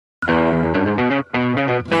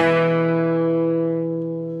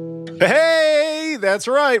Hey, that's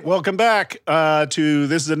right. Welcome back to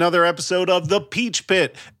this is another episode of The Peach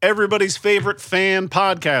Pit, everybody's favorite fan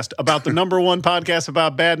podcast about the number one podcast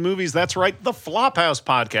about bad movies. That's right, the Flophouse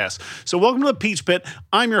podcast. So welcome to The Peach Pit.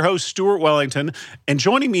 I'm your host, Stuart Wellington, and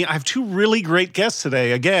joining me, I have two really great guests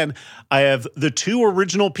today. Again, I have the two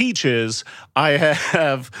original Peaches. I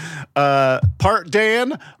have part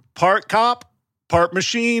Dan, part cop, part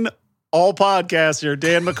machine, all podcaster,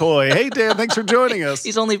 Dan McCoy. Hey, Dan, thanks for joining us.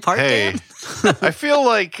 He's only part Dan. I feel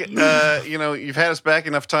like, you've had us back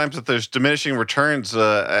enough times that there's diminishing returns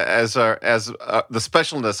as the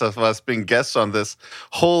specialness of us being guests on this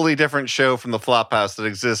wholly different show from the Flophouse that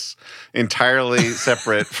exists entirely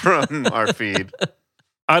separate from our feed.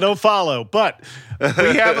 I don't follow, but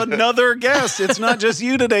we have another guest. It's not just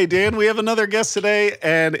you today, Dan. We have another guest today,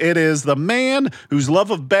 and it is the man whose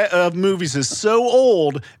love of movies is so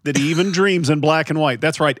old that he even dreams in black and white.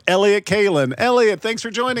 That's right, Elliot Kalin. Elliot, thanks for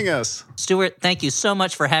joining us. Stuart, thank you so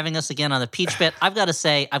much for having us again on The Peach Pit. I've got to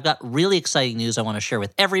say, I've got really exciting news I want to share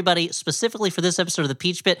with everybody, specifically for this episode of The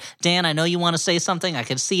Peach Pit. Dan, I know you want to say something. I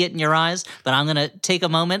can see it in your eyes, but I'm going to take a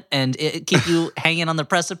moment and keep you hanging on the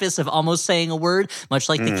precipice of almost saying a word, much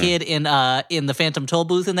like the kid in the Phantom Toll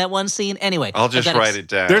Booth in that one scene. Anyway, I'll just write it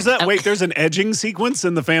down. There's an edging sequence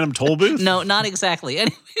in the Phantom Toll Booth? No, not exactly.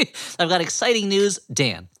 Anyway, I've got exciting news.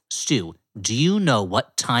 Dan, Stu, do you know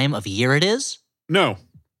what time of year it is? No.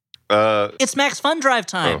 It's Max Fun Drive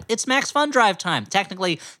time. Oh. It's Max Fun Drive time.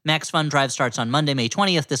 Technically, Max Fun Drive starts on Monday, May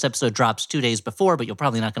 20th. This episode drops 2 days before, but you're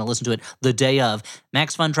probably not going to listen to it the day of.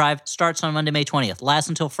 Max Fun Drive starts on Monday, May 20th. Lasts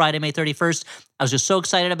until Friday, May 31st. I was just so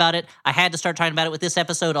excited about it. I had to start talking about it with this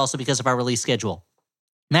episode also because of our release schedule.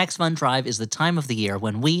 Max Fun Drive is the time of the year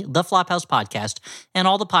when we, the Flophouse podcast, and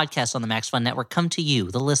all the podcasts on the Max Fun Network come to you,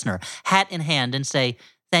 the listener, hat in hand, and say,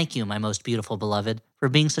 "Thank you, my most beautiful beloved, for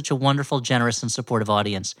being such a wonderful, generous, and supportive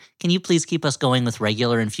audience. Can you please keep us going with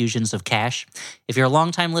regular infusions of cash?" If you're a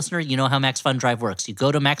longtime listener, you know how Max Fun Drive works. You go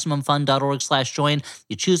to MaximumFun.org/join,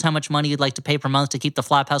 you choose how much money you'd like to pay per month to keep the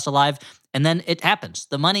Flophouse alive, and then it happens.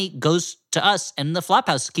 The money goes to us, and the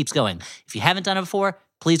Flophouse keeps going. If you haven't done it before,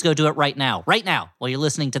 please go do it right now, while you're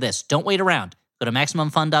listening to this. Don't wait around. Go to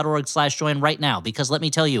MaximumFun.org/join right now, because let me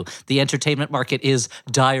tell you, the entertainment market is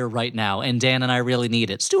dire right now, and Dan and I really need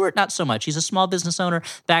it. Stuart, not so much. He's a small business owner,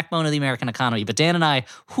 backbone of the American economy. But Dan and I,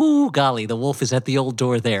 golly, the wolf is at the old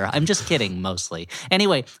door there. I'm just kidding, mostly.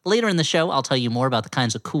 Anyway, later in the show, I'll tell you more about the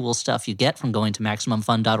kinds of cool stuff you get from going to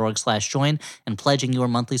MaximumFun.org/join and pledging your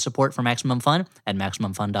monthly support for Maximum Fun at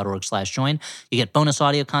MaximumFun.org/join. You get bonus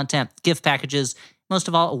audio content, gift packages, most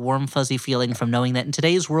of all, a warm, fuzzy feeling from knowing that in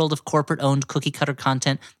today's world of corporate-owned cookie-cutter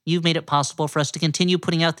content, you've made it possible for us to continue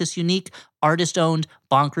putting out this unique, artist-owned,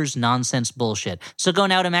 bonkers nonsense bullshit. So go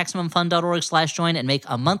now to MaximumFun.org/join and make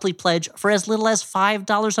a monthly pledge for as little as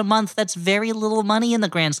 $5 a month. That's very little money in the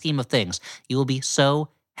grand scheme of things. You will be so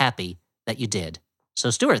happy that you did. So,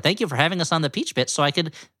 Stuart, thank you for having us on the Peach Pit so I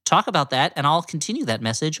could talk about that, and I'll continue that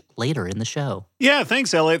message later in the show. Yeah,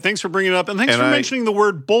 thanks, Elliot. Thanks for bringing it up, and thanks for mentioning the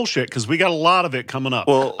word bullshit, because we got a lot of it coming up.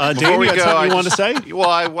 Well, Dan, you got something you want to say? Well,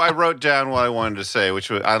 I wrote down what I wanted to say,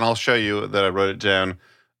 and I'll show you that I wrote it down.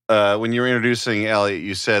 When you were introducing Elliot,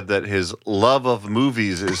 you said that his love of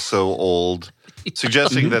movies is so old,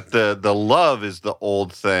 suggesting that the love is the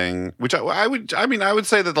old thing, which I would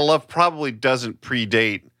say that the love probably doesn't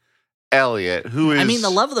predate Elliot, who is... I mean, the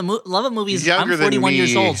love of movies, I'm 41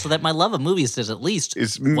 years old, so that my love of movies is at least,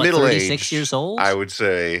 middle-aged, 36 years old? I would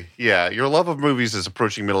say. Yeah, your love of movies is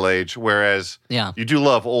approaching middle age, whereas you do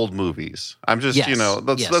love old movies. I'm just, yes.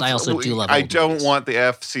 I also do love old I don't movies. want the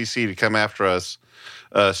FCC to come after us,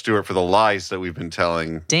 Stuart, for the lies that we've been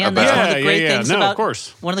telling. Dan, that's one of the great things about... of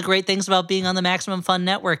course. One of the great things about being on the Maximum Fun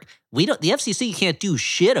Network. The FCC can't do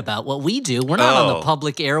shit about what we do. We're not on the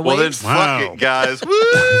public airwaves. Well, then fuck it, guys. Woo!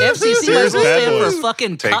 FCC must stand for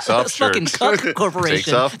fucking cuck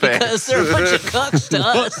corporation, off because they're a bunch of cucks to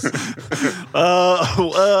us.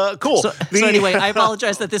 Cool. So anyway, I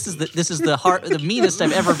apologize that this is the meanest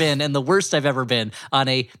I've ever been and the worst I've ever been on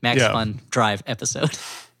a Max Fun Drive episode.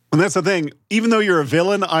 And that's the thing. Even though you're a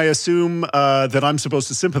villain, I assume that I'm supposed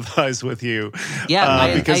to sympathize with you.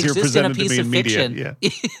 Yeah, because I you're exist in a presented to piece me of in media. fiction.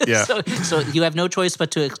 Yeah. So you have no choice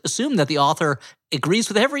but to assume that the author agrees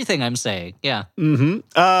with everything I'm saying. Yeah.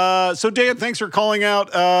 Mm-hmm. So Dan, thanks for calling out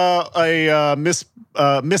a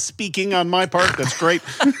misspeaking on my part. That's great.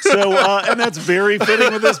 So and that's very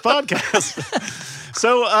fitting with this podcast.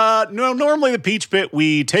 So, no, normally the Peach Pit,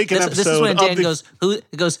 we take an episode. This is when Dan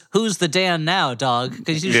of goes, who's the Dan now, dog?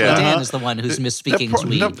 Because usually Yeah. Dan is the one who's misspeaking to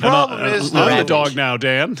me. The problem is I'm the Ravage. dog now,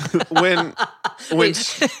 Dan. when Wait,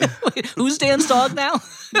 who's Dan's dog now?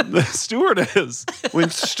 Stuart is. when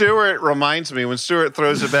Stuart reminds me, when Stuart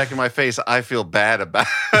throws it back in my face, I feel bad about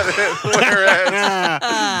it.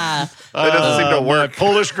 Whereas it doesn't seem to My work.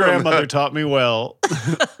 Polish grandmother taught me well.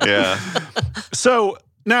 Yeah. So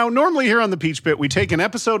now, normally here on the Peach Pit, we take an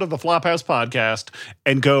episode of the Flophouse podcast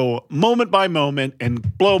and go moment by moment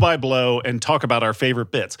and blow by blow and talk about our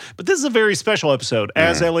favorite bits. But this is a very special episode.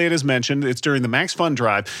 As Elliot has mentioned, it's during the Max Fun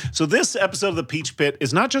Drive. So this episode of the Peach Pit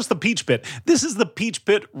is not just the Peach Pit. This is the Peach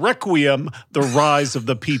Pit Requiem, the Rise of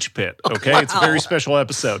the Peach Pit. Okay? It's a very special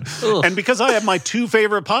episode. Oof. And because I have my two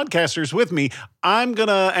favorite podcasters with me, I'm going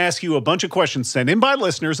to ask you a bunch of questions sent in by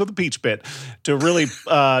listeners of the Peach Pit to really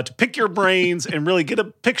to pick your brains and really get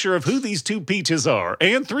a picture of who these two peaches are.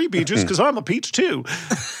 And three peaches, because I'm a peach too.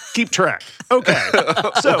 Keep track. Okay.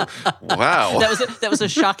 So, Wow. That was a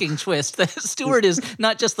shocking twist. Stuart is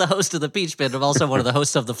not just the host of the Peach Pit, but also one of the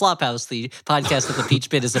hosts of the Flophouse, the podcast that the Peach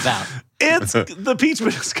Pit is about. the Peach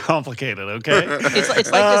Pit is complicated, okay?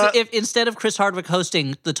 It's like if instead of Chris Hardwick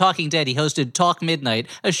hosting The Talking Dead, he hosted Talk Midnight,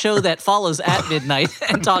 a show that follows At Midnight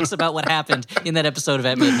and talks about what happened in that episode of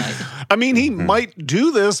At Midnight. I mean, he might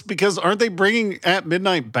do this because aren't they bringing At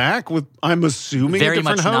Midnight back with, I'm assuming, Very a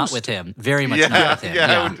different much host? not with him. Very much Yeah, not with him.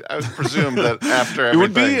 yeah. I would presume that after It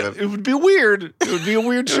would everything, be. It would be weird. It would be a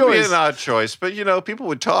weird it would be choice. an odd choice. But, people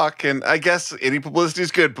would talk, and I guess any publicity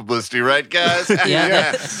is good publicity, right, guys?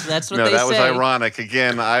 Yeah, that's what No, they that was say. ironic.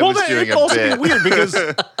 Again, I Well, was doing it'd a also bit. be weird because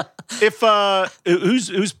if who's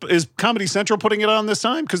is Comedy Central putting it on this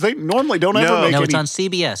time? Because they normally don't ever No. make No, any. it's on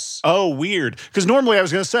CBS. Oh, weird. Because normally I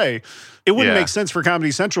was going to say it wouldn't Yeah. make sense for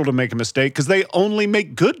Comedy Central to make a mistake because they only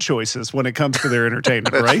make good choices when it comes to their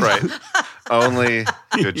entertainment, That's right? right. Only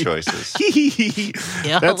good choices.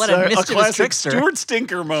 Yeah, That's what a mischievous classic trickster. Stuart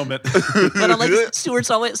Stinker moment. But like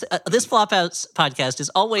Stuart's always this Flophouse podcast is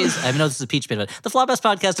always. I know this is a Peach Pit, but the Flophouse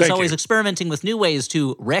podcast is Thank always you. experimenting with new ways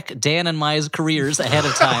to wreck Dan and my careers ahead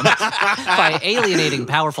of time by alienating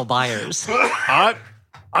powerful buyers.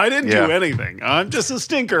 I didn't Yeah. do anything. I'm just a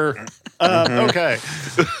stinker. Okay.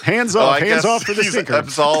 Hands Oh, off. I Hands guess off for the he's stinker.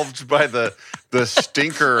 absolved by the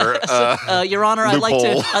stinker. Your Honor,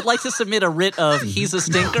 loophole. I'd like to submit a writ of he's a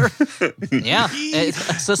stinker. Yeah,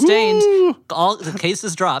 sustained. Ooh. All the case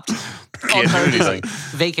is dropped. All Can't do charges anything.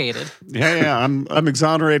 vacated. Yeah, I'm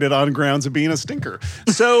exonerated on grounds of being a stinker.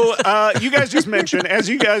 So you guys just mentioned, as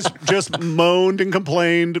you guys just moaned and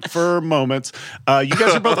complained for moments, you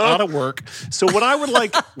guys are both out of work. So what I would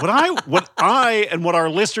like, what I and what our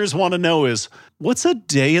listeners want to know is, what's a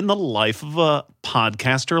day in the life of a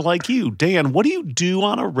podcaster like you? Dan, what do you do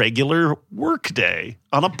on a regular work day,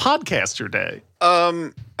 on a podcaster day?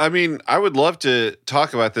 I mean, I would love to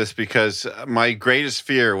talk about this because my greatest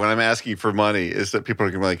fear when I'm asking for money is that people are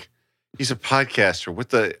going to be like, he's a podcaster.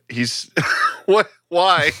 What?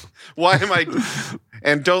 Why am I?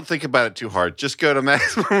 And don't think about it too hard. Just go to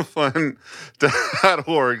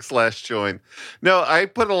MaximumFun.org/join. No, I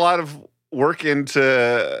put a lot of work into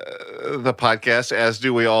the podcast, as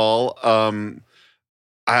do we all.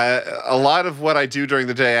 A lot of what I do during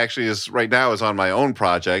the day actually is right now is on my own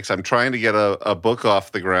projects. I'm trying to get a book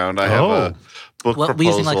off the ground. I have a book What, proposal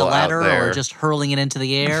using like a ladder out there. or just hurling it into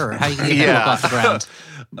the air, or how you can get the book off the ground?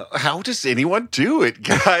 How does anyone do it,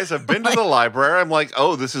 guys? I've been to the library. I'm like,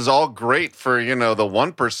 oh, this is all great for, the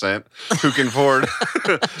 1% who can afford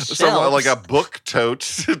someone like a book tote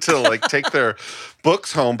to like take their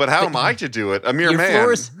books home. But how am I to do it? A mere man.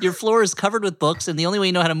 Your floor is covered with books, and the only way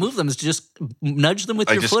you know how to move them is to just nudge them with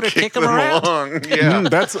I your just foot or kick them around. along. Yeah.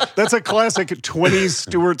 That's a classic 20s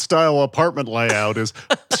Stuart style apartment layout is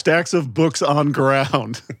stacks of books on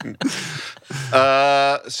ground.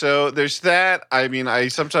 So there's that. I mean, I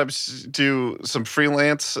sometimes do some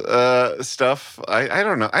freelance stuff. I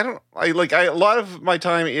don't know. A lot of my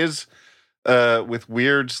time is with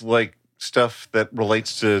weirds, like stuff that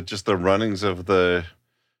relates to just the runnings of the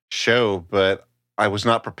show, but I was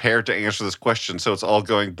not prepared to answer this question, so it's all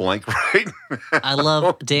going blank right now. I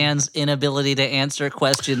love Dan's inability to answer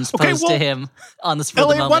questions posed to him on the spur of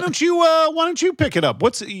the Elliot, moment. why don't you pick it up?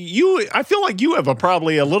 I feel like you have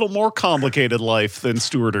probably a little more complicated life than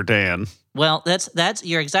Stuart or Dan. Well, that's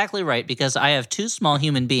you're exactly right, because I have two small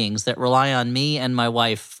human beings that rely on me and my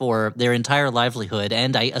wife for their entire livelihood,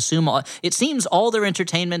 and I assume it seems all their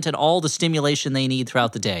entertainment and all the stimulation they need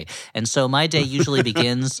throughout the day. And so my day usually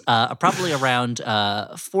begins probably around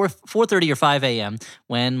 4:30 or 5 a.m.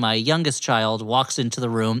 when my youngest child walks into the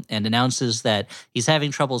room and announces that he's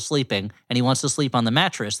having trouble sleeping and he wants to sleep on the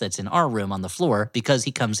mattress that's in our room on the floor because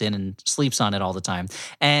he comes in and sleeps on it all the time.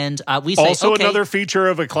 And we say, also okay. Another feature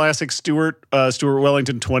of a classic Stuart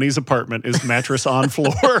Wellington 20s apartment is mattress on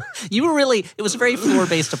floor. It was a very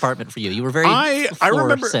floor-based apartment for you. You were very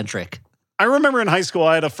floor-centric. I remember in high school,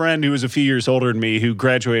 I had a friend who was a few years older than me who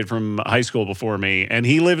graduated from high school before me, and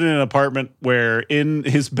he lived in an apartment where in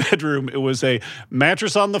his bedroom, it was a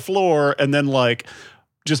mattress on the floor and then like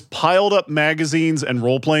just piled up magazines and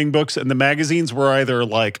role-playing books, and the magazines were either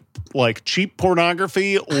like cheap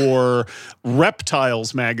pornography or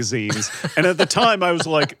reptiles magazines. And at the time, I was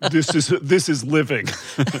like, "This is living.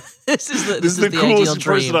 This is the coolest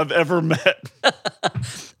ideal person I've ever met."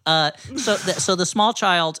 So the small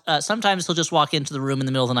child, sometimes he'll just walk into the room in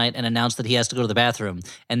the middle of the night and announce that he has to go to the bathroom,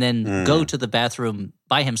 and then go to the bathroom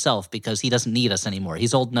by himself because he doesn't need us anymore.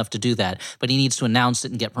 He's old enough to do that, but he needs to announce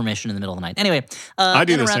it and get permission in the middle of the night. Anyway, I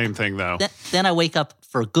do the same thing though. Then I wake up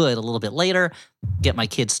for good a little bit later, get my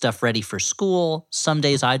kids' stuff ready for school. Some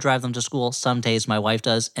days I drive them to school, some days my wife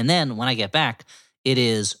does, and then when I get back, it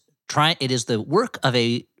is the work of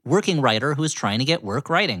a working writer who is trying to get work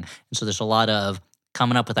writing. And so there's a lot of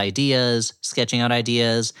coming up with ideas, sketching out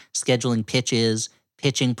ideas, scheduling pitches,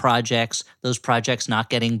 pitching projects, those projects not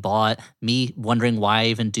getting bought, me wondering why I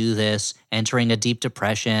even do this, entering a deep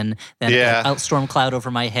depression, then a storm cloud over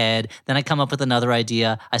my head. Then I come up with another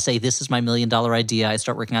idea. I say, this is my $1 million idea. I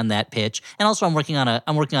start working on that pitch. And also I'm working on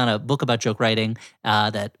a book about joke writing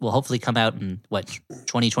that will hopefully come out in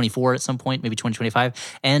 2024 at some point, maybe 2025.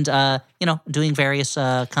 And, doing various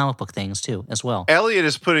comic book things too, as well. Elliot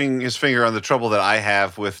is putting his finger on the trouble that I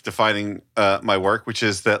have with defining my work, which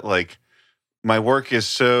is that like, my work is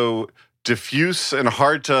so diffuse and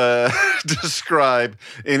hard to describe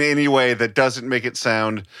in any way that doesn't make it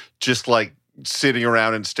sound just like sitting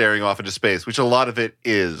around and staring off into space, which a lot of it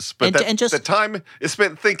is. But the time is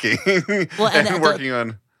spent thinking and working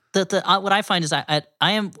on. What I find is I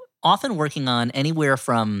am often working on anywhere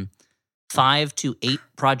from 5 to 8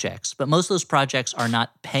 projects, but most of those projects are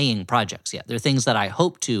not paying projects yet. They're things that I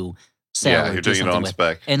hope to sell. Yeah, you're do doing it on with.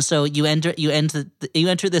 spec. And so you enter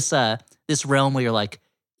this realm where you're like,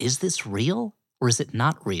 is this real or is it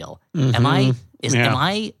not real? Mm-hmm. Am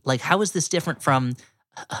I like, how is this different from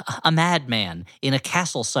a madman in a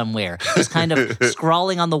castle somewhere who's kind of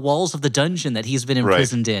scrawling on the walls of the dungeon that he's been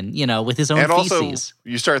imprisoned in, with his own feces? And also,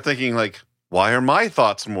 you start thinking like, why are my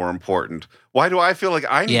thoughts more important? Why do I feel like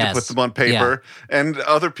I need to put them on paper and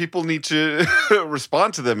other people need to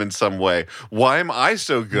respond to them in some way? Why am I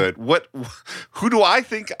so good? Who do I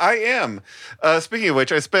think I am? Speaking of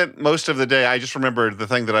which, I spent most of the day, I just remembered the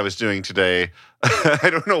thing that I was doing today. I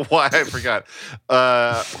don't know why I forgot.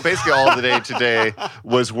 Basically, all of the day today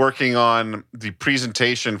was working on the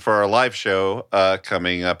presentation for our live show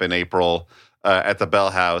coming up in April. At the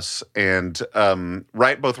Bell House, and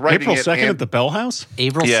both writing April 2nd and at the Bell House?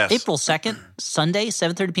 April 2nd, Sunday,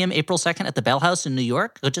 7:30 p.m., April 2nd at the Bell House in New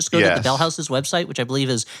York. Just go to the Bell House's website, which I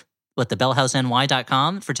believe is,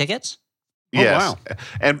 thebellhouseny.com for tickets? Yes. Oh, wow.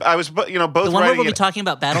 And I was, both the one where writing we'll be talking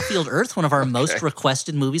about Battlefield Earth, one of our most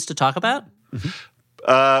requested movies to talk about? Mm-hmm.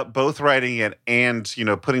 Both writing it and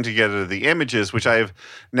putting together the images, which I've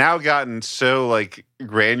now gotten so like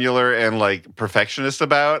granular and like perfectionist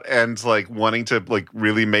about, and like wanting to like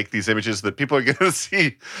really make these images that people are going to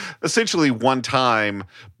see essentially one time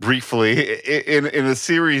briefly in a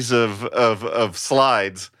series of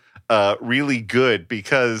slides, really good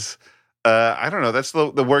because. I don't know. That's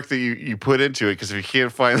the work that you put into it. Because if you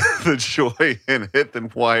can't find the joy in it, then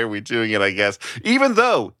why are we doing it? I guess. Even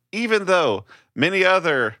though many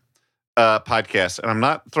other podcasts, and I'm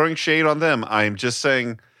not throwing shade on them. I'm just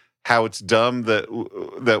saying how it's dumb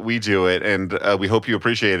that we do it, and we hope you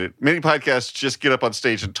appreciate it. Many podcasts just get up on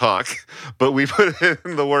stage and talk, but we put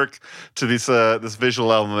in the work to this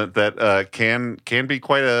visual element that can be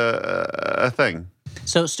quite a thing.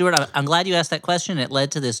 So, Stuart, I'm glad you asked that question. It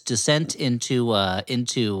led to this descent into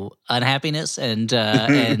unhappiness and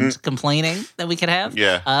complaining that we could have.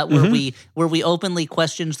 Yeah. Where we openly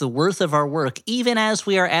questioned the worth of our work, even as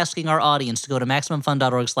we are asking our audience to go to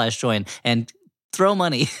MaximumFun.org/join and throw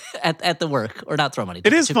money at the work, or not throw money.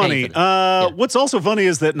 It is to pay funny. for them. What's also funny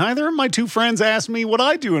is that neither of my two friends asked me what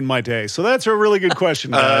I do in my day. So that's a really good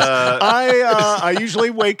question, guys. I usually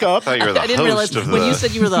wake up. I thought you were the I didn't realize host of when the- you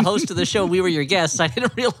said you were the host of the show, we were your guests. I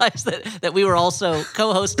didn't realize that we were also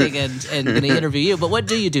co-hosting and going to interview you. But what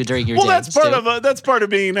do you do during your day? That's part of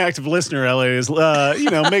being an active listener, Elliot, is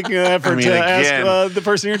making an effort to ask the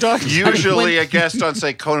person you're talking to. Usually, a guest on,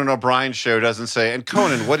 say, Conan O'Brien's show doesn't say, "And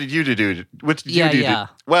Conan, what did you do? What did you do?" Yeah.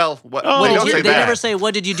 Well, What they did don't you, say they that. never say,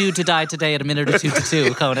 "What did you do to die today?" at a minute or two to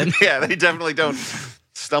two, Conan. Yeah, they definitely don't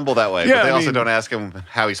stumble that way. Yeah, but they I also mean- don't ask him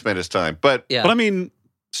how he spent his time. But Yeah. But I mean,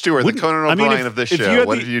 Stuart, the Conan O'Brien of this if you show, had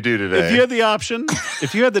what the- did you do today? if you had the option,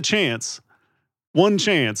 if you had the chance, one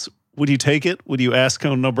chance, would you take it? Would you ask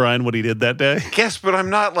Conan O'Brien what he did that day? Yes, but I'm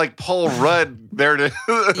not like Paul Rudd there to.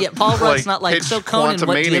 Yeah, Paul Rudd's not like, pitch so Conan,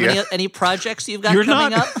 what, do you have Quantumania. any projects you've got You're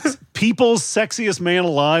coming not up? people's sexiest man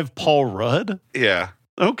alive, Paul Rudd. Yeah.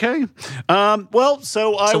 Okay. Well,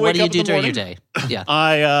 so I So wake what do you up do in the during your morning. day? Yeah.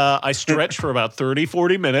 I stretch for about 30,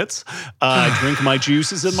 40 minutes. I drink my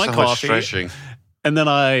juices and my So much coffee. stretching. And then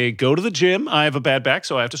I go to the gym. I have a bad back,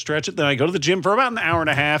 so I have to stretch it. Then I go to the gym for about an hour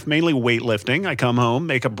and a half, mainly weightlifting. I come home,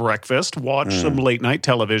 make a breakfast, watch some late night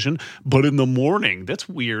television. But in the morning, that's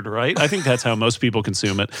weird, right? I think that's how most people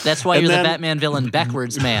consume it. That's why And you're then- the Batman villain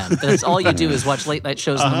backwards man. That's all you do is watch late night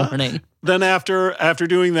shows in the morning. Then after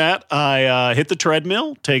doing that, I hit the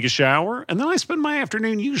treadmill, take a shower, and then I spend my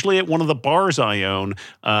afternoon usually at one of the bars I own,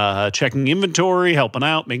 checking inventory, helping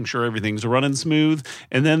out, making sure everything's running smooth.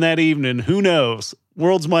 And then that evening, who knows?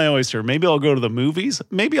 World's my oyster. Maybe I'll go to the movies.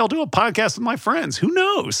 Maybe I'll do a podcast with my friends. Who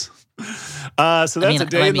knows? So that's a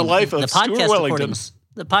day in the life of Stuart Wellington.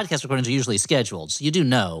 The podcast recordings are usually scheduled, so you do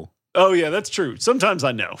know. Oh, yeah, that's true. Sometimes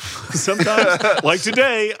I know. Sometimes, like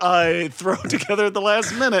today, I throw it together at the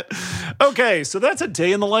last minute. Okay, so that's a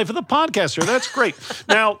day in the life of the podcaster. That's great.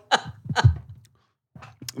 Now,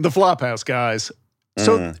 the Flophouse, guys.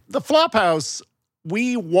 So the Flophouse,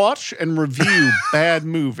 we watch and review bad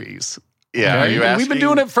movies. Yeah. Are Okay? you And asking we've been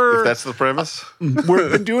doing it for- if that's the premise? We've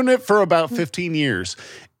been doing it for about 15 years.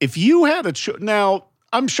 If you had a now,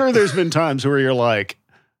 I'm sure there's been times where you're like,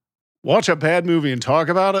 watch a bad movie and talk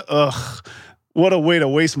about it. Ugh, what a way to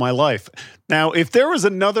waste my life. Now, if there was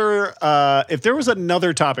another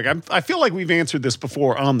topic, I feel like we've answered this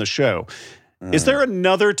before on the show. Is there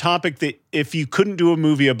another topic that if you couldn't do if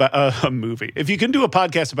you couldn't do a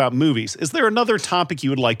podcast about movies, is there another topic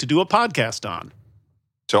you would like to do a podcast on?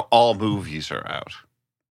 So all movies are out.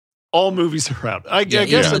 All movies are out. I Yeah,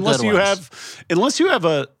 guess even the good unless you have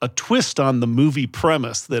a twist on the movie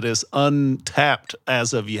premise that is untapped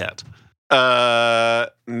as of yet.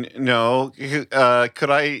 No. Could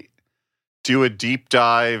I do a deep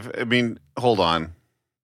dive? I mean, hold on.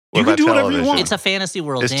 What You can about do whatever you television? want. It's a fantasy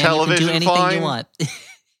world, Is Dan. You can do television anything fine? you want.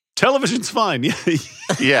 Television's fine. Yeah.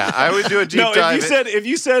 Yeah, I would do a deep No, dive. if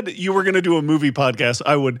you said you were going to do a movie podcast,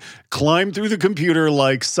 I would climb through the computer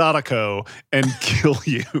like Sadako and kill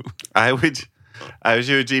you. I would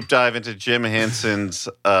do a deep dive into Jim Henson's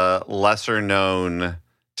lesser known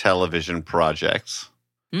television projects.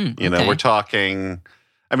 Okay. We're talking.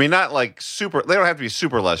 I mean, not like super. They don't have to be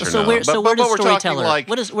super lesser So known. where- so where but does we're talking Storyteller- like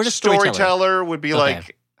where does Storyteller- Storyteller would be Okay.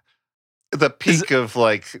 like the peak of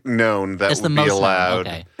like known that It's the would most be known, allowed.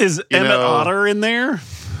 okay. Is You Emmett know- Otter in there?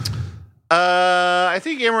 I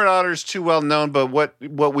think Emmett Otter's too well known, but what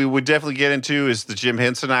we would definitely get into is the Jim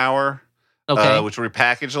Henson Hour, Okay. which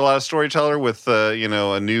repackaged a lot of Storyteller with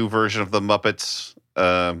a new version of the Muppets.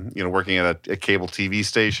 Working at a cable TV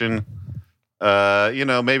station.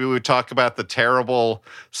 Maybe we would talk about the terrible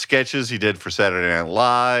sketches he did for Saturday Night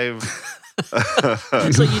Live.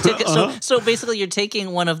 So you take so basically you're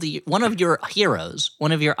taking one of your heroes,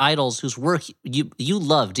 one of your idols whose work you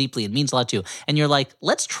love deeply and means a lot to you, and you're like,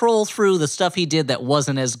 let's troll through the stuff he did that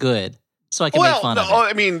wasn't as good, so I can make fun of it.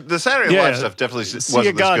 I mean, the Saturday Night Live stuff definitely See a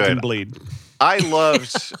wasn't God as can good. bleed. I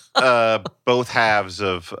loved both halves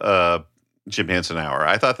of Jim Henson Hour.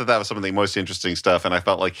 I thought that was some of the most interesting stuff, and I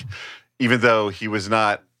felt like even though he was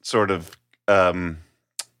not sort of, the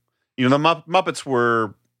Muppets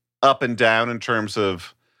were up and down in terms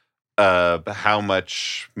of how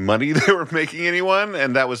much money they were making anyone,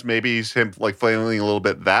 and that was maybe him like flailing a little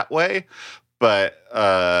bit that way. But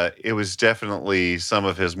it was definitely some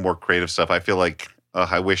of his more creative stuff. I feel like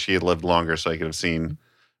I wish he had lived longer so I could have seen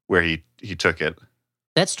where he took it.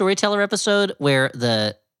 That Storyteller episode where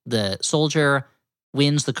the soldier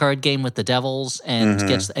wins the card game with the devils and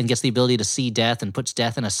gets the ability to see death and puts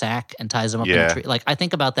death in a sack and ties him up in a tree. Like, I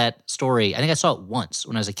think about that story. I think I saw it once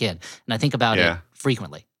when I was a kid, and I think about it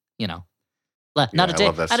frequently. Not a day. I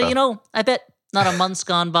love that stuff. I bet not a month's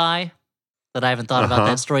gone by that I haven't thought about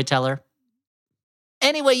that storyteller.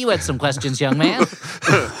 Anyway, you had some questions, young man.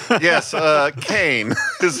 Yes, Cain.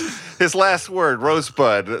 His last word,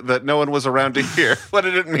 rosebud, that no one was around to hear. What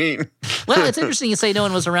did it mean? Well, it's interesting you say no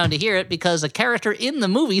one was around to hear it because a character in the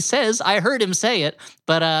movie says, I heard him say it.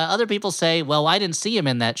 But other people say, well, I didn't see him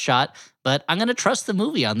in that shot. But I'm going to trust the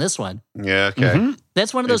movie on this one. Yeah, okay. Mm-hmm.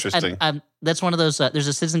 That's one of those. Interesting. That's one of those. There's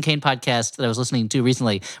a Citizen Kane podcast that I was listening to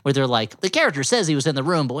recently where they're like, the character says he was in the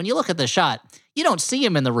room, but when you look at the shot, you don't see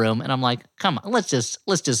him in the room. And I'm like, come on, let's just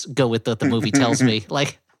go with what the movie tells me.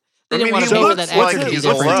 Like, they didn't want to pay for that looks actor like to be he's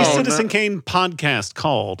different. alone. What's the Citizen Kane podcast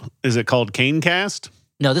called? Is it called Kane Cast?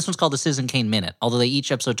 No, this one's called the Citizen Kane Minute, although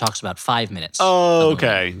each episode talks about 5 minutes. Oh,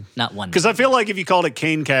 okay. Not 1 minute. Because I feel like if you called it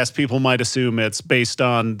Kane Cast, people might assume it's based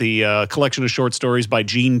on the collection of short stories by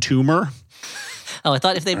Gene Toomer. Oh, I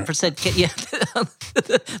thought if they said,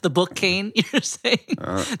 the book Kane, you're saying?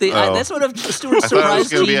 That's one of Stuart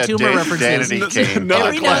Surprise Gene Toomer references. Danity Kane. Another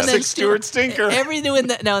Every now and then classic Stuart Stinker. Every now and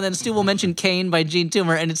then Stu will mention Kane by Gene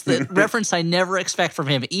Toomer, and it's the reference I never expect from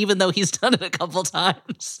him, even though he's done it a couple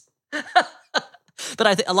times. But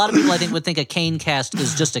I think a lot of people, would think a Kane cast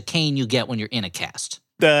is just a cane you get when you're in a cast.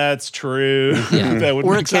 That's true. Yeah. That would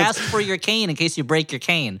or a make sense. cast for your cane in case you break your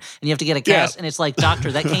cane, and you have to get a cast, and it's like,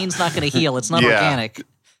 doctor, that cane's not going to heal. It's not organic.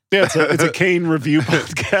 Yeah, it's a Kane review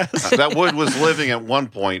podcast. That wood was living at one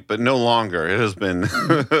point, but no longer. It has been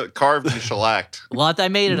carved and shellacked. Well, I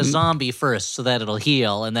made it a zombie first so that it'll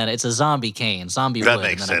heal, and then it's a zombie cane, zombie That wood,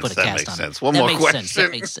 makes and then sense. I put a That cast makes on sense. it. One That more makes question. Sense.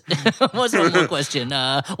 That makes sense. What's one more question?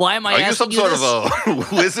 Why am I Are you asking some sort this? of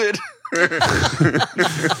a wizard?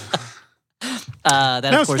 That,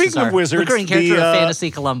 Now, of course, speaking is our of wizards, recurring character the, of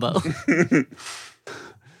Fantasy Columbo.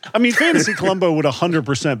 I mean, Fantasy Columbo would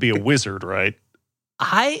 100% be a wizard, right?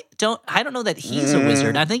 I don't know that he's a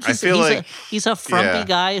wizard. I think he's a frumpy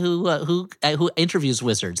guy who interviews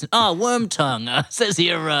wizards. Oh, Wormtongue says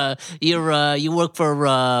you work for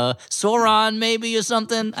Sauron maybe or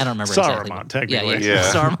something. I don't remember exactly. Saruman, technically.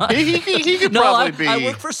 Yeah. Saruman. He could probably be. I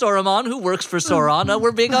work for Saruman, who works for Sauron.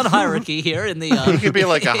 We're big on hierarchy here in the. He could be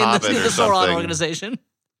like a hobbit in the or Sauron something. organization.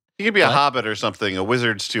 He could be a hobbit or something. A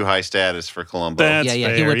wizard's too high status for Columbo. That's Yeah,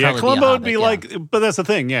 fair. he would probably be a Columbo would be hobbit, like, but that's the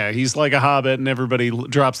thing. Yeah, he's like a hobbit, and everybody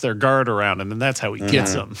drops their guard around him, and that's how he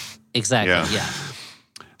gets them. Exactly. Yeah.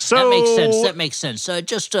 So That makes sense.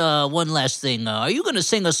 Just one last thing. Are you going to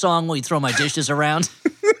sing a song where you throw my dishes around?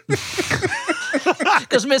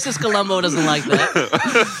 Because Mrs. Columbo doesn't like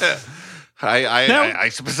that. I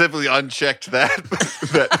specifically unchecked that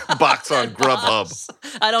box on Grubhub.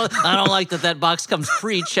 I don't like that box comes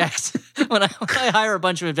pre-checked. When I hire a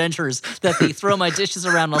bunch of adventurers, that they throw my dishes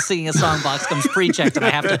around while singing a song, box comes pre-checked, and I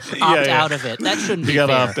have to opt out of it. That shouldn't be you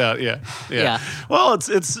gotta fair. opt out. Yeah. Well,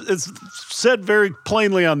 it's said very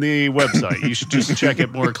plainly on the website. You should just check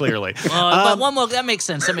it more clearly. But one more, that makes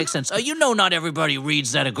sense. Not everybody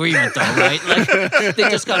reads that agreement, though, right? Like, they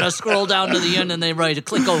just gotta scroll down to the end and they write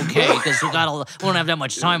click OK because we don't have that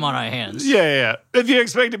much time on our hands. Yeah. If you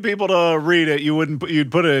expected people to read it,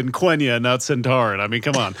 you'd put it in Quenya, not Centauran. I mean,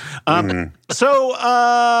 come on. So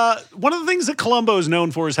one of the things that Columbo is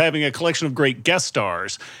known for is having a collection of great guest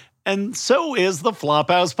stars. And so is the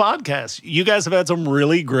Flophouse podcast. You guys have had some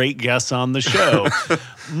really great guests on the show.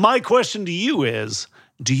 My question to you is,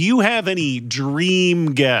 do you have any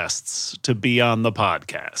dream guests to be on the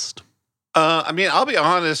podcast? I mean, I'll be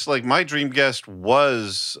honest. Like, my dream guest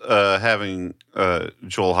was having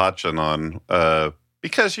Joel Hodgson on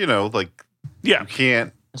because you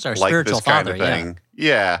can't It's our like spiritual this kind father, of thing,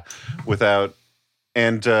 without.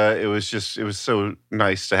 And it was so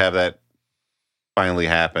nice to have that finally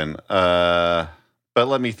happen. But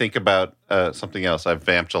let me think about something else. I've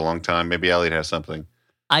vamped a long time. Maybe Elliot has something.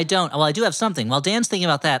 I don't. Well, I do have something. While Dan's thinking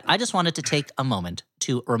about that, I just wanted to take a moment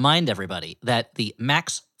to remind everybody that the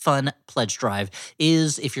Max Fun Pledge Drive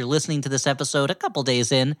is, if you're listening to this episode a couple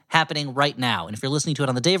days in, happening right now. And if you're listening to it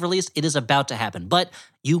on the day of release, it is about to happen. But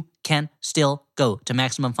you can still go to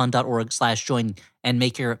MaximumFun.org/join and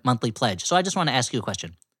make your monthly pledge. So I just want to ask you a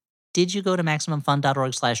question. Did you go to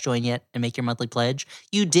MaximumFun.org/join yet and make your monthly pledge?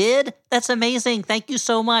 You did? That's amazing. Thank you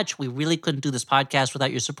so much. We really couldn't do this podcast without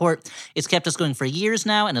your support. It's kept us going for years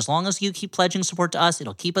now, and as long as you keep pledging support to us,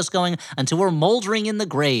 it'll keep us going until we're moldering in the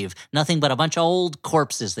grave. Nothing but a bunch of old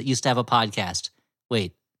corpses that used to have a podcast.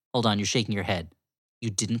 Wait, hold on. You're shaking your head. You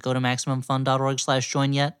didn't go to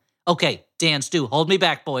MaximumFun.org/join yet? Okay, Dan, Stu, hold me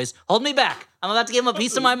back, boys. Hold me back. I'm about to give him a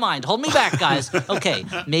piece of my mind. Hold me back, guys. Okay,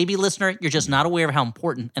 maybe, listener, you're just not aware of how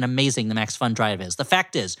important and amazing the Max Fun Drive is. The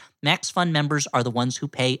fact is, Max Fun members are the ones who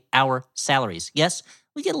pay our salaries. Yes,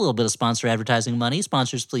 We get a little bit of sponsor advertising money.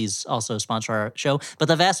 Sponsors, please also sponsor our show. But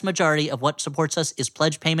the vast majority of what supports us is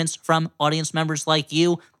pledge payments from audience members like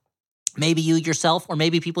you. Maybe you yourself, or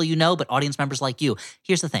maybe people you know, but audience members like you.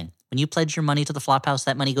 Here's the thing. When you pledge your money to the Flophouse,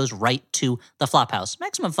 that money goes right to the Flophouse.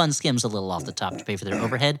 Maximum Fun skims a little off the top to pay for their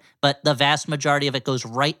overhead, but the vast majority of it goes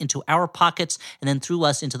right into our pockets and then through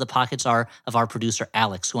us into the pockets of our producer,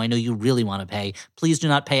 Alex, who I know you really want to pay. Please do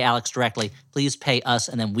not pay Alex directly. Please pay us,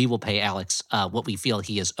 and then we will pay Alex what we feel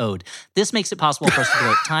he is owed. This makes it possible for us to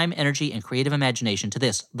devote time, energy, and creative imagination to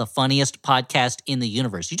this, the funniest podcast in the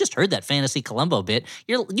universe. You just heard that Fantasy Columbo bit.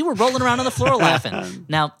 You were rolling around on the floor laughing.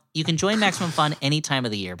 Now, you can join Maximum Fun any time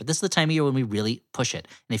of the year, but this is the time of year when we really push it.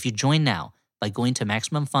 And if you join now by going to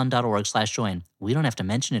MaximumFun.org/join, we don't have to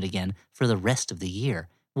mention it again for the rest of the year.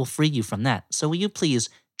 We'll free you from that. So will you please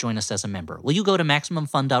join us as a member? Will you go to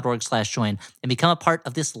MaximumFun.org/join and become a part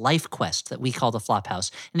of this life quest that we call the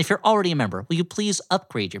Flophouse? And if you're already a member, will you please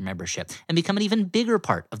upgrade your membership and become an even bigger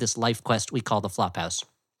part of this life quest we call the Flophouse?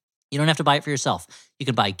 You don't have to buy it for yourself. You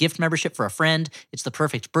can buy a gift membership for a friend. It's the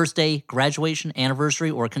perfect birthday, graduation, anniversary,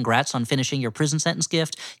 or congrats on finishing your prison sentence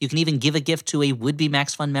gift. You can even give a gift to a would-be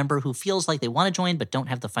Max Fun member who feels like they want to join but don't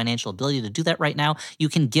have the financial ability to do that right now. You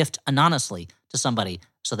can gift anonymously to somebody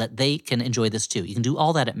so that they can enjoy this too. You can do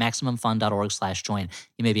all that at MaximumFun.org/join.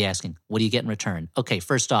 You may be asking, what do you get in return? Okay,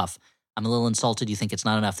 first off, I'm a little insulted you think it's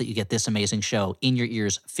not enough that you get this amazing show in your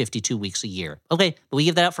ears 52 weeks a year. Okay, but we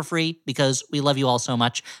give that out for free because we love you all so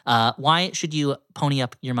much. Why should you pony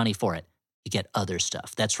up your money for it? You get other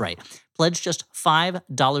stuff. That's right. Pledge just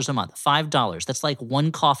 $5 a month. $5. That's like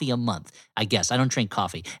one coffee a month, I guess. I don't drink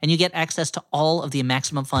coffee. And you get access to all of the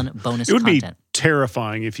Maximum Fun bonus content. It would be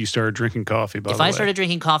terrifying if you started drinking coffee, by the way. If I started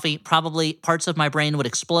drinking coffee, probably parts of my brain would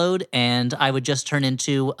explode and I would just turn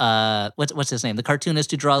into, what's his name? The cartoonist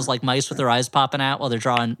who draws like mice with their eyes popping out while they're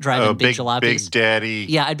driving big jalopies. Big Daddy.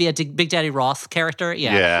 Yeah, I'd be a Big Daddy Roth character.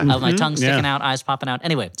 Yeah. My tongue sticking out, eyes popping out.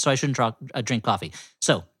 Anyway, so I shouldn't drink coffee.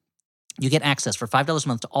 So you get access for $5 a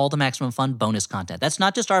month to all the Maximum Fun bonus content. That's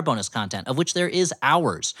not just our bonus content, of which there is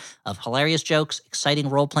hours of hilarious jokes, exciting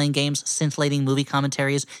role-playing games, scintillating movie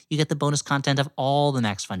commentaries. You get the bonus content of all the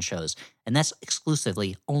Max Fun shows, and that's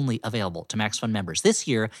exclusively only available to Max Fun members. This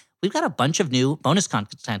year, we've got a bunch of new bonus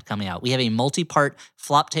content coming out. We have a multi-part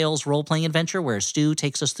Flop Tales role-playing adventure where Stu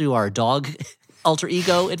takes us through our dog alter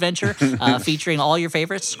ego adventure featuring all your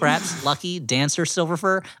favorites, Scraps, Lucky, Dancer,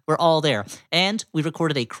 Silverfur. We're all there. And we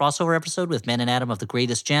recorded a crossover episode with Men and Adam of The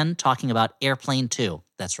Greatest Gen talking about Airplane 2.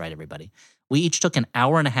 That's right, everybody. We each took an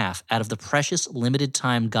hour and a half out of the precious limited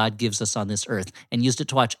time God gives us on this earth and used it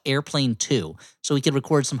to watch Airplane 2 so we could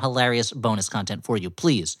record some hilarious bonus content for you.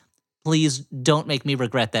 Please don't make me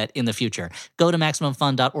regret that in the future. Go to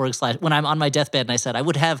MaximumFun.org/ when I'm on my deathbed and I said I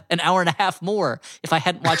would have an hour and a half more if I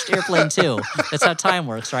hadn't watched Airplane 2. That's how time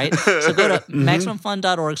works, right? So go to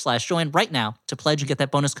MaximumFun.org/join right now to pledge and get that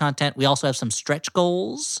bonus content. We also have some stretch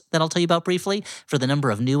goals that I'll tell you about briefly for the number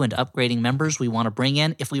of new and upgrading members we want to bring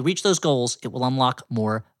in. If we reach those goals, it will unlock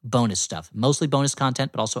more bonus stuff, mostly bonus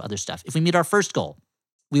content, but also other stuff. If we meet our first goal,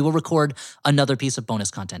 we will record another piece of bonus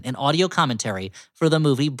content, an audio commentary for the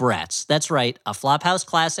movie Bratz. That's right, a Flophouse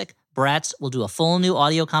classic. Bratz will do a full new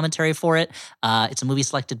audio commentary for it. It's a movie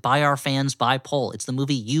selected by our fans by poll. It's the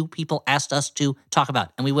movie you people asked us to talk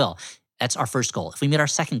about, and we will. That's our first goal. If we meet our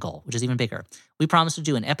second goal, which is even bigger, we promise to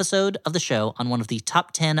do an episode of the show on one of the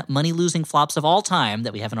top 10 money-losing flops of all time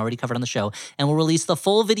that we haven't already covered on the show, and we'll release the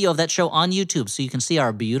full video of that show on YouTube so you can see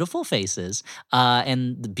our beautiful faces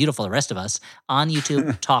and the beautiful rest of us on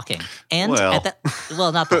YouTube talking. And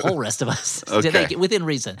not the whole rest of us, Okay. within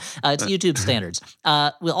reason. It's YouTube standards.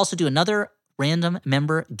 We'll also do another random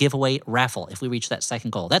member giveaway raffle if we reach that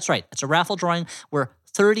second goal. That's right. It's a raffle drawing where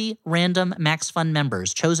 30 random Max Fun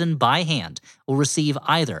members chosen by hand will receive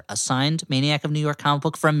either a signed Maniac of New York comic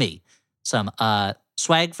book from me, some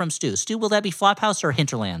swag from Stu. Stu, will that be Flophouse or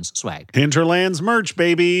Hinterlands swag? Hinterlands merch,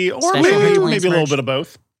 baby. Or Special maybe Hinterlands a little merch bit of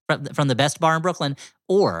both. From the best bar in Brooklyn,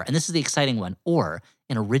 or, and this is the exciting one, or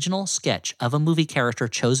an original sketch of a movie character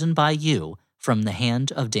chosen by you from the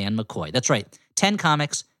hand of Dan McCoy. That's right. 10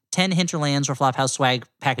 comics, 10 Hinterlands or Flophouse swag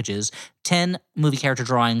packages, 10 movie character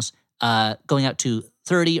drawings going out to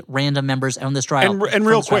 30 random members on this trial. And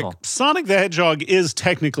real quick, Sonic the Hedgehog is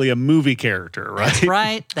technically a movie character,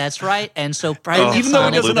 right? That's right. And so even though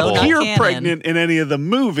he doesn't appear canon, pregnant in any of the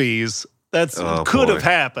movies, could have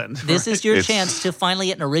happened. This is your chance to finally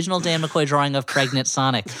get an original Dan McCoy drawing of pregnant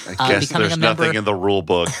Sonic. I guess there's nothing in the rule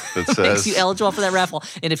book that says makes you eligible for that raffle.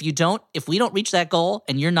 And if we don't reach that goal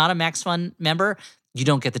and you're not a Max Fun member, you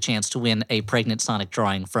don't get the chance to win a pregnant Sonic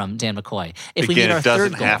drawing from Dan McCoy. If we Again, meet our it doesn't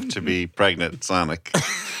third goal, have to be pregnant Sonic. But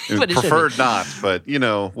it should Preferred not, but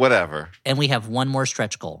whatever. and we have one more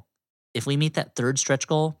stretch goal. If we meet that third stretch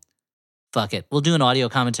goal, fuck it. We'll do an audio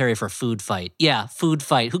commentary for Food Fight. Yeah, Food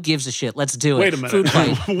Fight. Who gives a shit? Let's do it. Wait a minute. Food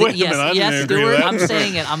Fight. Wait a minute. I didn't agree with Stuart. that. I'm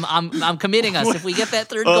saying it. I'm committing us. If we get that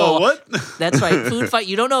third goal, What? that's right. Food Fight.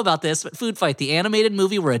 You don't know about this, but Food Fight, the animated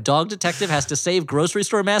movie where a dog detective has to save grocery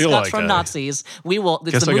store mascots like from I Nazis. We will.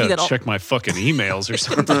 It's Guess the I movie gotta that. check my fucking emails or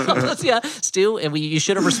something. Yeah, Stu, and you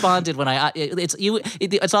should have responded when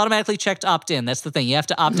it's automatically checked opt-in. That's the thing. You have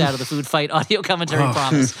to opt out of the Food Fight audio commentary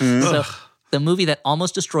promise. So the movie that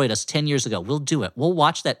almost destroyed us 10 years ago, we'll do it. We'll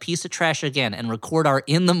watch that piece of trash again and record our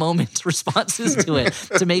in-the-moment responses to it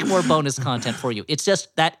to make more bonus content for you. It's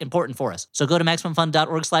just that important for us. So go to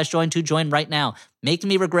MaximumFun.org/join to join right now. Make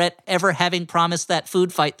me regret ever having promised that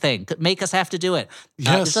Food Fight thing. Could make us have to do it.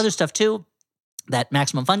 Yes. There's other stuff too that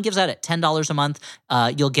Maximum Fun gives out at $10 a month.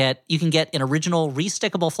 You can get an original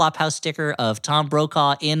restickable Flophouse sticker of Tom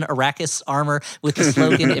Brokaw in Arrakis armor with the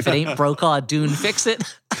slogan, "If it ain't Brokaw, Dune fix it,"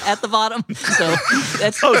 at the bottom. So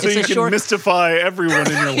that's So it's you a can short. mystify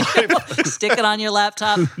everyone in your life. Stick it on your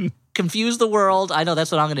laptop. Confuse the world. I know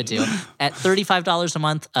that's what I'm going to do. At $35 a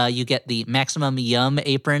month, you get the Maximum Yum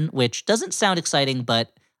apron, which doesn't sound exciting,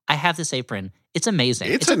 but I have this apron. It's amazing.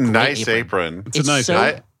 It's a great nice apron. It's a nice so,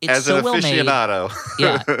 apron. It's As so an well made. aficionado.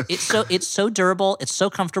 Yeah, it's so durable. It's so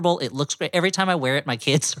comfortable. It looks great. Every time I wear it, my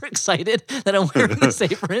kids are excited that I'm wearing this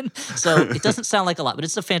apron. So it doesn't sound like a lot, but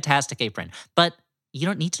it's a fantastic apron. But you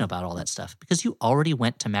don't need to know about all that stuff because you already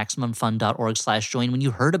went to MaximumFun.org/join when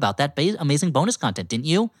you heard about that amazing bonus content, didn't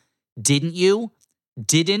you? Didn't you?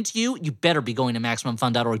 Didn't you? You better be going to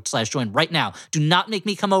MaximumFun.org/join right now. Do not make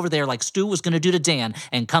me come over there like Stu was going to do to Dan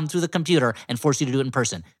and come through the computer and force you to do it in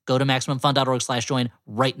person. Go to MaximumFun.org/join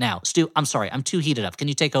right now. Stu, I'm sorry. I'm too heated up. Can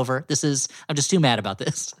you take over? I'm just too mad about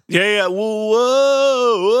this. Yeah. Whoa.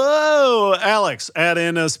 Alex, add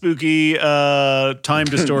in a spooky time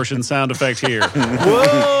distortion sound effect here.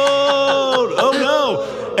 Whoa. Oh,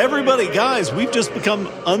 no. Everybody, guys, we've just become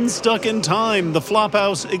unstuck in time. The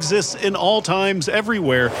Flophouse exists in all times,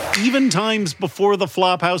 everywhere, even times before the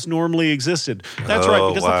Flophouse normally existed. That's right,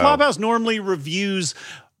 because the Flophouse normally reviews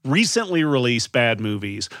recently released bad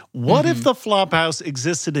movies. What if the Flophouse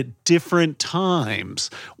existed at different times?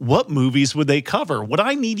 What movies would they cover? What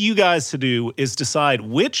I need you guys to do is decide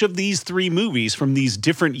which of these three movies from these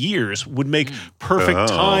different years would make perfect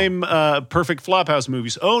time, perfect Flophouse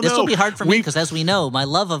movies. Oh, This no. will be hard for me because, as we know, my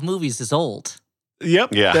love of movies is old.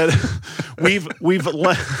 Yep. Yeah.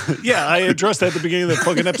 Yeah, I addressed that at the beginning of the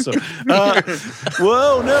fucking episode.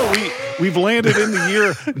 We've landed in the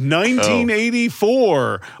year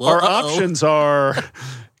 1984. Well, Our options are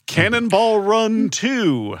Cannonball Run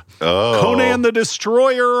 2, Oh. Conan the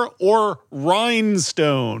Destroyer, or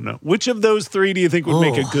Rhinestone. Which of those three do you think would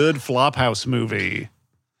make a good Flophouse movie?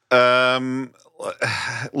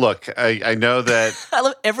 Look, I know that I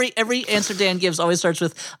love every answer Dan gives always starts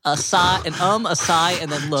with a sigh, a sigh,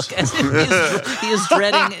 and then look, as if he is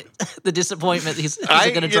dreading the disappointment he's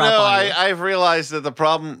going to drop on you. I've realized that the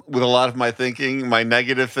problem with a lot of my thinking, my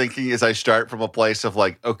negative thinking, is I start from a place of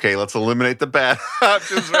like, okay, let's eliminate the bad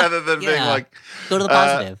options rather than being like, go to the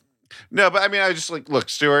positive. No, but I mean, I just like, look,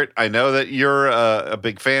 Stuart, I know that you're a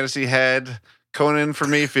big fantasy head. Conan, for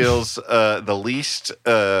me, feels the least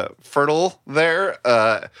fertile there.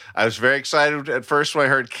 I was very excited at first when I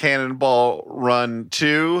heard Cannonball Run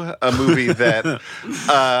 2, a movie that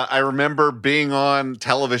I remember being on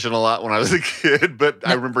television a lot when I was a kid, but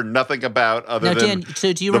I remember nothing about other than Dan,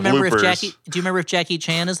 so do you the remember bloopers. if Jackie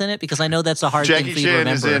Chan is in it? Because I know that's a hard Jackie thing for you to Chan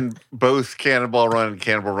remember. is in both Cannonball Run and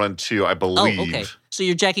Cannonball Run 2, I believe. Oh, okay. So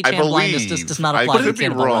your Jackie I Chan blindness believe. does not I apply to could the be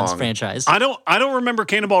Cannonball Run's wrong. franchise. I don't remember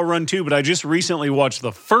Cannonball Run 2, but I just recently watched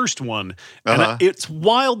the first one, and it's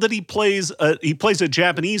wild that he plays a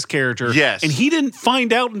Japanese character. Yes. And he didn't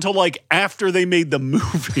find out until like after they made the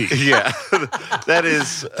movie. Yeah, that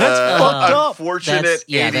is fucked up. unfortunate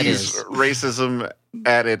That 80s is. racism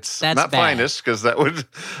at its That's not bad. finest, because that would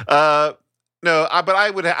but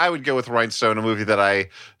I would go with Rhinestone, a movie that I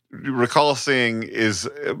recall seeing is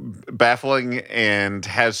baffling and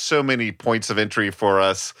has so many points of entry for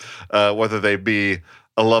us, whether they be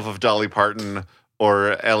a love of Dolly Parton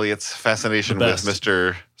or Elliot's fascination The with best.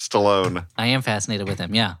 Mr. Stallone. I am fascinated with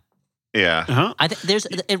him. Yeah. Yeah. Uh-huh. I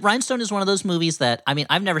think Rhinestone is one of those movies that, I mean,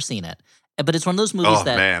 I've never seen it, but it's one of those movies Oh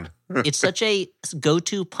that man. it's such a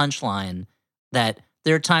go-to punchline that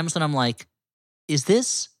there are times when I'm like, is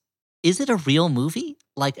it a real movie?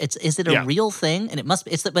 Like, is it a Yeah. real thing? And it must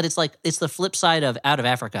be. It's the flip side of Out of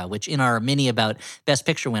Africa, which in our mini about Best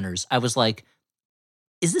Picture winners, I was like,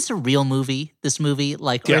 is this a real movie? This movie,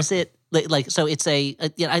 like, or is it like? So it's a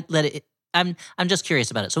I let it. I'm just curious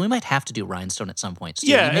about it. So we might have to do Rhinestone at some point.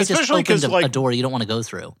 Stu. Yeah, you may especially just open because a door you don't want to go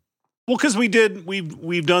through. Well, because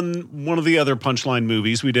we've done one of the other Punchline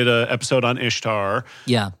movies. We did an episode on Ishtar.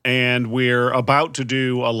 Yeah. And we're about to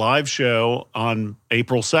do a live show on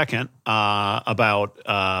April 2nd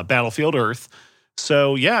about Battlefield Earth.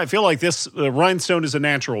 So, yeah, I feel like this Rhinestone is a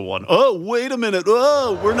natural one. Oh, wait a minute.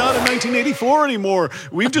 Oh, we're not in 1984 anymore.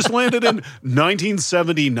 We've just landed in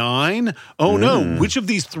 1979. Oh, no. Which of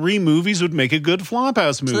these three movies would make a good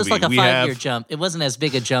Flophouse movie? So it's like a 5-year jump. It wasn't as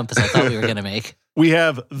big a jump as I thought we were going to make. We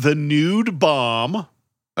have The Nude Bomb,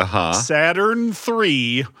 Saturn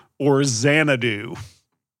III, or Xanadu.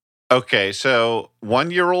 Okay, so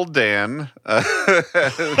 1-year-old Dan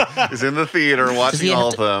is in the theater watching all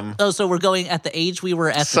of them. Oh, so we're going at the age we were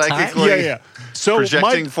at the time? Psychically Yeah. So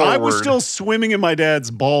projecting forward. I was still swimming in my dad's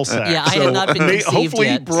ball sack. Yeah, I had not been conceived hopefully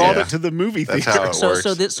yet. he brought it to the movie theater. That's how it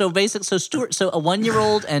works. So Stuart, so a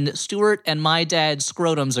 1-year-old and Stuart and my dad's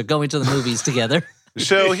scrotums are going to the movies together.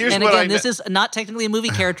 So here's and what again, this is not technically a movie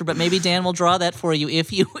character, but maybe Dan will draw that for you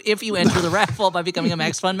if you enter the raffle by becoming a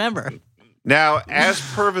Max Fun member. Now, as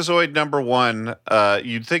Pervisoid number 1,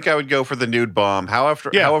 you'd think I would go for The Nude Bomb.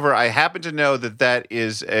 However, I happen to know that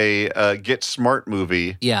is a Get Smart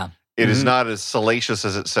movie. Yeah. It is not as salacious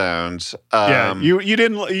as it sounds.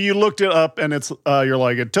 You looked it up and it's you're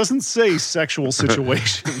like, it doesn't say sexual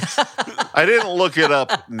situations. I didn't look it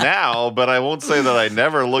up now, but I won't say that I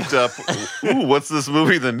never looked up, what's this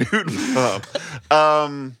movie, The Nude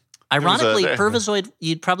Bomb? Ironically, Pervisoid,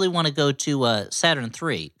 you'd probably want to go to Saturn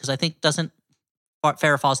III, because I think doesn't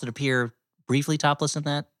Farrah Fawcett appear briefly topless in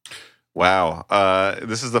that? Wow.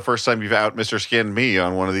 This is the first time you've out Mr. Skinned me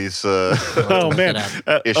on one of these oh, man.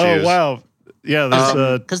 issues. Oh, wow. Yeah,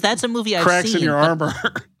 there's because that's a movie I've cracks seen, in your armor.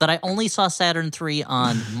 but I only saw Saturn III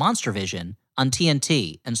on Monster Vision on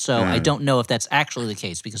TNT, and so I don't know if that's actually the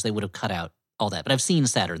case because they would have cut out all that. But I've seen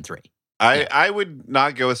Saturn III. I would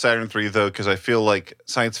not go with Saturn III, though, because I feel like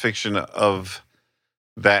science fiction of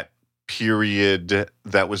that period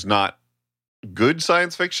that was not good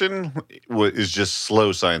science fiction is just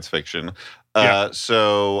slow science fiction.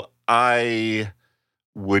 So I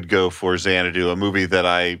would go for Xanadu, a movie that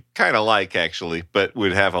I kind of like, actually, but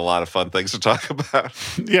would have a lot of fun things to talk about.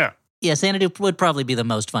 Yeah. Yeah, Xanadu would probably be the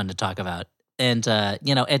most fun to talk about. And,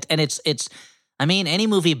 it's I mean, any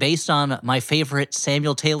movie based on my favorite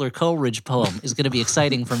Samuel Taylor Coleridge poem is going to be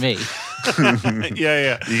exciting for me.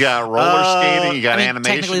 Yeah. You got roller skating, you got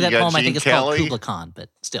animation, technically that you got poem Gene I think is Kelly. called Kubla Khan, but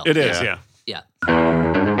still. It is, yeah. Yeah.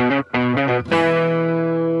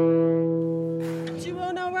 You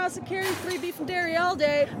won't know Ross and carrying free beef and dairy all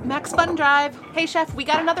day. Max Fun Drive. Hey, Chef, we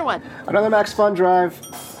got another one. Another Max Fun Drive.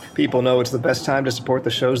 People know it's the best time to support the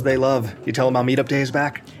shows they love. You tell them how Meetup Day is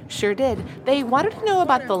back? Sure did. They wanted to know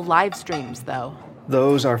about the live streams, though.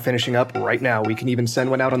 Those are finishing up right now. We can even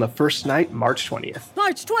send one out on the first night, March 20th.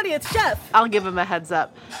 March 20th, Chef! I'll give them a heads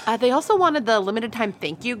up. They also wanted the limited time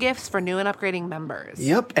thank you gifts for new and upgrading members.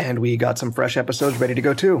 Yep, and we got some fresh episodes ready to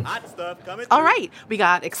go too. All right, we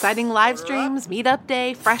got exciting live streams, Meetup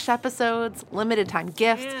Day, fresh episodes, limited time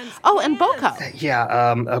gifts. And BOCO.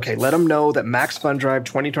 Yeah, okay, let them know that Max Fun Drive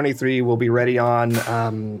 2023 will be ready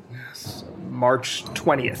on March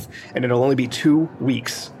 20th, and it'll only be 2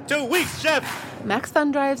 weeks. 2 weeks, Chef! Max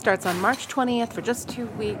Fun Drive starts on March 20th for just 2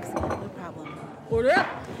 weeks. No problem. Order up!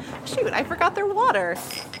 Shoot, I forgot their water.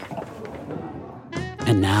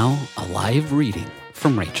 And now, a live reading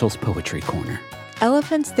from Rachel's Poetry Corner.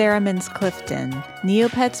 Elephants Theremin's Clifton,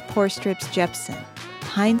 Neopets Porstrips Jepson,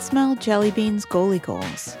 Pine Smell Jelly Beans Goalie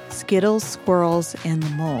Goals, Skittles Squirrels and the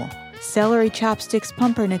Mole, Celery Chopsticks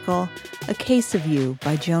Pumpernickel, A Case of You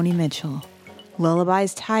by Joni Mitchell,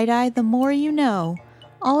 Lullabies Tie-Dye The More You Know,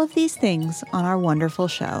 all of these things on our wonderful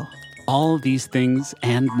show. All of these things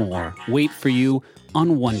and more wait for you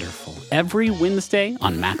on Wonderful every Wednesday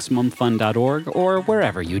on MaximumFun.org or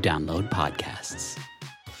wherever you download podcasts.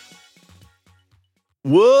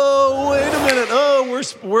 Whoa, wait a minute. Oh,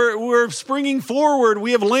 we're springing forward.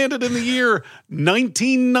 We have landed in the year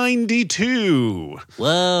 1992.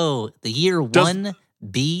 Whoa, the year 1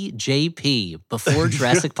 BJP, before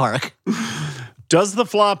Jurassic Park. Does the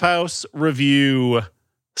Flophouse review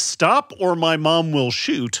Stop or My Mom Will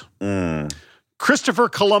Shoot, Christopher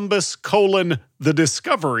Columbus, The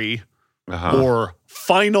Discovery, or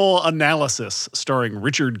Final Analysis starring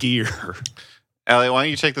Richard Gere? Allie, why don't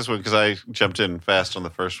you take this one, because I jumped in fast on the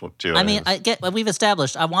first one, too. I mean, we've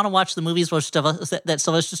established, I want to watch the movies that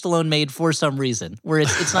Sylvester Stallone made for some reason, where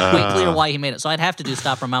it's not quite clear why he made it. So I'd have to do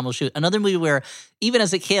Stop or Mom Will Shoot. Another movie where, even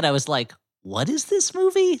as a kid, I was like, what is this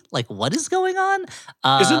movie? Like, what is going on?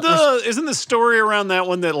 Isn't the story around that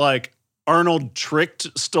one that like Arnold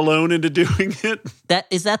tricked Stallone into doing it?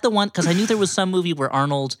 Is that the one? Because I knew there was some movie where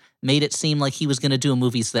Arnold made it seem like he was going to do a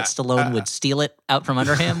movie so that Stallone would steal it out from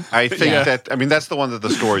under him. I think that's the one that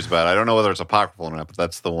the story's about. I don't know whether it's apocryphal or not, but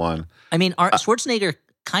that's the one. I mean, Schwarzenegger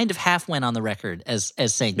kind of half went on the record as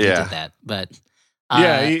saying he did that, but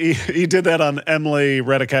he did that on Emily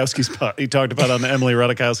Ratajkowski's he talked about it on Emily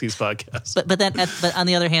Ratajkowski's podcast. But on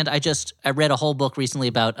the other hand, I read a whole book recently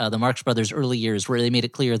about the Marx Brothers' early years, where they made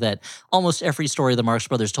it clear that almost every story the Marx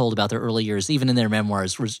Brothers told about their early years, even in their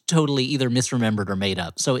memoirs, was totally either misremembered or made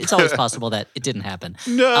up. So it's always possible that it didn't happen.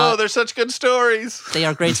 No, they're such good stories. They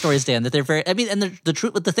are great stories, Dan. That they're very. I mean, and the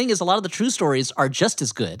truth. But the thing is, a lot of the true stories are just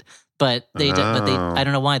as good, but I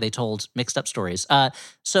don't know why they told mixed up stories.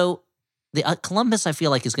 So. The Columbus, I feel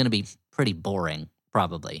like, is going to be pretty boring,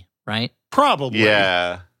 probably, right? Probably.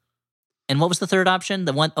 Yeah. And what was the third option?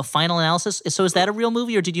 The one, a Final Analysis? So is that a real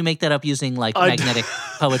movie, or did you make that up using, like, Magnetic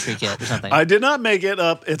Poetry Kit or something? I did not make it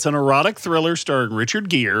up. It's an erotic thriller starring Richard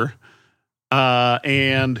Gere.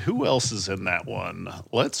 And who else is in that one?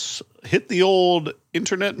 Let's hit the old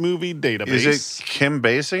Internet Movie Database. Is it Kim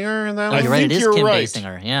Basinger in that one? You're right, it is Kim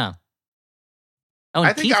Basinger, yeah. Oh,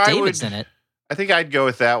 and Keith David's in it. I think I'd go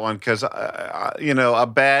with that one because, a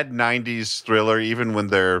bad 90s thriller, even when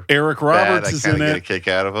they're Eric Roberts bad, is I kind in of it. get a kick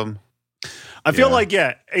out of them. I feel like,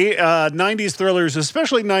 90s thrillers,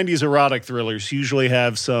 especially 90s erotic thrillers, usually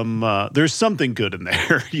have some, there's something good in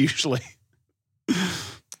there, usually.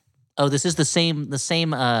 Oh, this is the same, this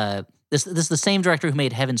is the same director who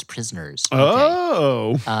made Heaven's Prisoners. Okay.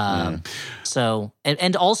 Oh. So,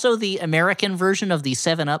 and also the American version of the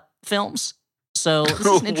 7-Up films. So this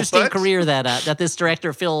is an interesting career that this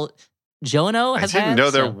director, Phil Jono, has had. I didn't know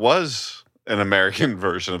there was an American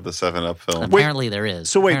version of the 7-Up film. Apparently there is.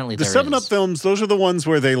 So wait, the 7-Up films, those are the ones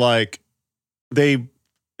where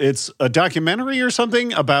it's a documentary or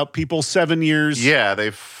something about people 7 years. Yeah, they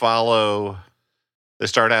start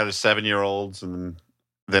out as 7-year-olds and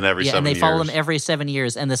then every 7 years. And they follow them every 7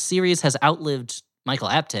 years. And the series has outlived Michael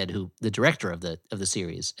Apted, who the director of the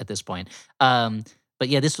series at this point. But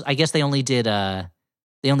yeah, I guess they only did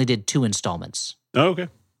 2 installments. Oh, okay.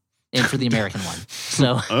 And for the American one.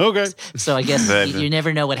 So okay. So I guess you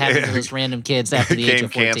never know what happens to those random kids after the age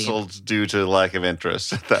of 14. It became canceled due to lack of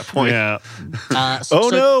interest at that point. Yeah.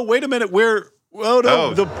 No, wait a minute.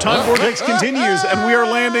 The time vortex continues and we are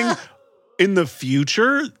landing in the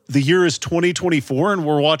future. The year is 2024 and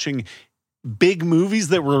we're watching big movies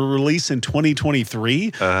that were released in 2023.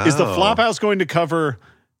 Is the Flophouse going to cover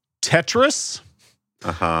Tetris?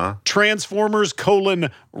 Transformers: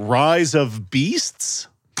 Rise of Beasts?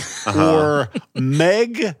 Or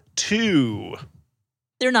Meg 2?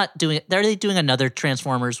 They're not doing it. Are they doing another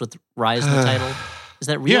Transformers with Rise in the title? Is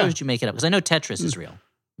that real or did you make it up? Because I know Tetris is real.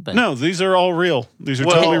 But no, these are all real. These are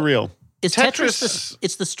totally real. Is Tetris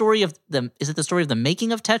it's the story of is it the story of the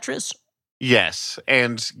making of Tetris? Yes,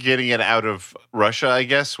 and getting it out of Russia, I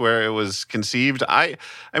guess, where it was conceived. I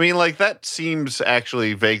mean, like, that seems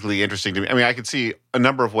actually vaguely interesting to me. I mean, I could see a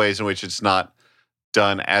number of ways in which it's not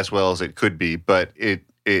done as well as it could be, but it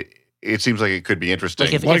seems like it could be interesting.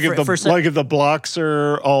 If the blocks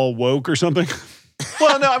are all woke or something.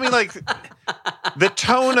 Well, no, I mean, like, the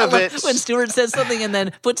tone of it. When Stuart says something and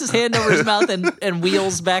then puts his hand over his mouth and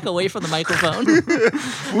wheels back away from the microphone.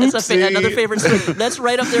 That's another favorite story. That's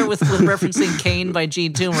right up there with referencing Kane by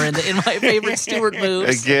Gene Toomer in my favorite Stuart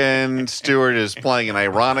moves. Again, Stuart is playing an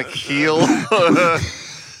ironic heel of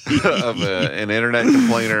an internet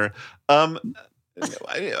complainer.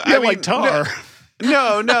 Like Tar.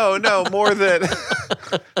 No. More that.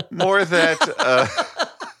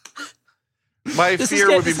 My fear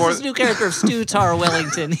would be more. This is new character of Stu Tar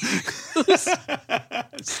Wellington.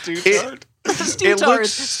 Stu Tar.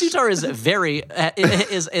 Stu Tar is very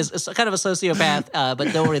is kind of a sociopath,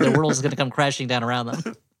 but don't worry, the world is going to come crashing down around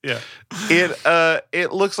them. Yeah.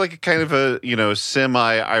 It looks like a kind of a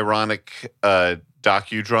semi-ironic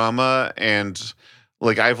docudrama, and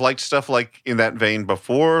like I've liked stuff like in that vein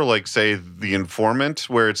before, like say The Informant,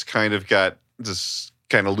 where it's kind of got this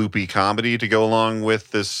kind of loopy comedy to go along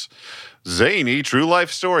with this zany true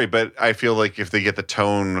life story. But I feel like if they get the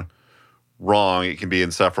tone wrong, it can be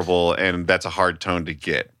insufferable, and that's a hard tone to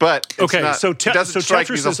get. But so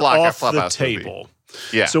Tetris is off the table.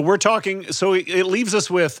 Yeah. So we're talking. So it leaves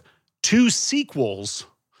us with 2 sequels.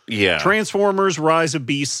 Yeah. Transformers: Rise of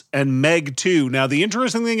Beasts and Meg 2. Now, the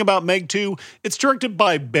interesting thing about Meg 2, it's directed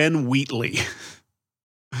by Ben Wheatley.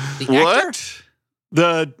 What?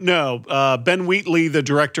 Ben Wheatley, the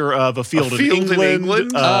director of A Field in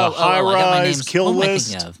England, High Rise, Kill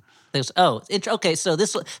List. Okay. So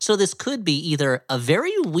this could be either a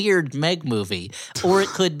very weird Meg movie, or it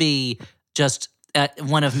could be just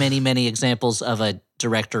one of many, many examples of a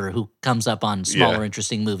director who comes up on smaller,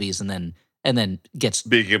 interesting movies and then gets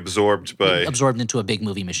being absorbed into a big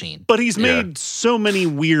movie machine. But he's made so many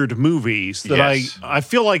weird movies that I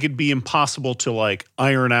feel like it'd be impossible to like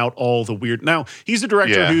iron out all the weird. Now, he's a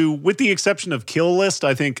director who, with the exception of Kill List,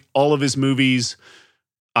 I think all of his movies,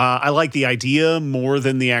 I like the idea more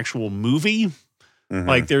than the actual movie. Mm-hmm.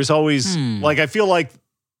 Like there's always like, I feel like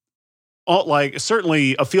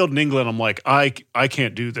certainly A Field in England, I'm like, I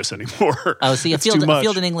can't do this anymore. Oh, see, A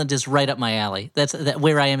Field in England is right up my alley. That's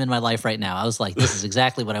where I am in my life right now. I was like, this is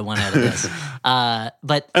exactly what I want out of this.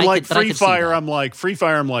 Free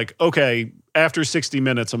Fire, I'm like, okay, after 60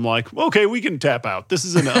 minutes, I'm like, okay, we can tap out. This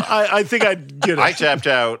is enough. I think I'd get it. I tapped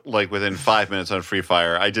out like within 5 minutes on Free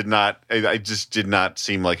Fire. I just did not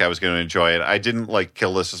seem like I was going to enjoy it. I didn't like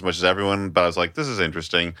Kill List as much as everyone, but I was like, this is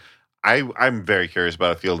interesting. I'm very curious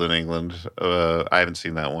about A Field in England. I haven't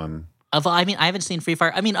seen that one. I haven't seen Free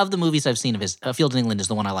Fire. I mean, of the movies I've seen of his, A Field in England is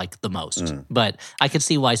the one I like the most. But I could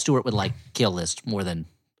see why Stuart would like Kill List more than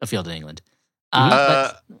A Field in England.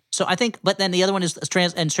 So I think, but then the other one is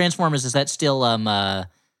Transformers. Is that still?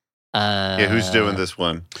 Who's doing this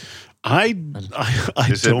one? I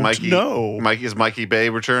don't know. Is Mikey Bay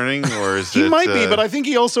returning, or is he might be? But I think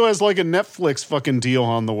he also has like a Netflix fucking deal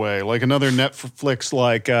on the way, like another Netflix.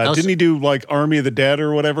 Like, didn't he do like Army of the Dead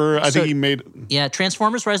or whatever? I think he made. Yeah,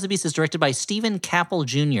 Transformers: Rise of the Beast is directed by Stephen Caple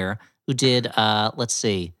Jr., who did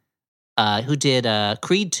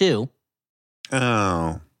Creed 2.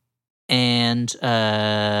 Oh. And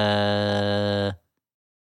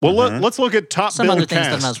let's look at top some build other cast. things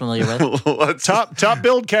that I'm not familiar with. top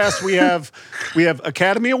build cast. We have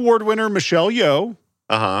Academy Award winner Michelle Yeoh.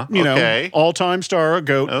 You know, all-time star, a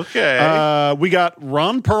GOAT. Okay. We got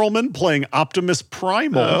Ron Perlman playing Optimus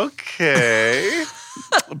Primal. Okay.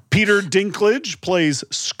 Peter Dinklage plays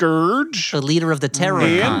Scourge, the leader of the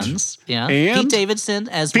Terrorcons. Yeah. And Pete Davidson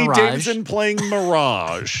as Pete Mirage. Davidson playing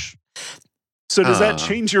Mirage. So does that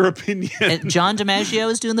change your opinion? And John DiMaggio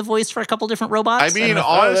is doing the voice for a couple different robots. I mean,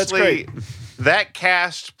 honestly, that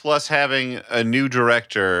cast plus having a new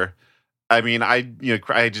director. I mean, I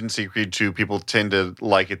didn't see Creed 2. People tend to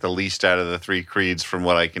like it the least out of the three Creeds, from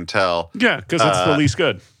what I can tell. Yeah, because it's the least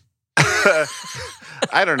good.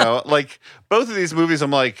 I don't know. Like both of these movies,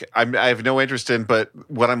 I have no interest in. But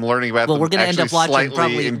what I'm learning about them, we're going to end up watching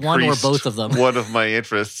probably one or both of them. One of my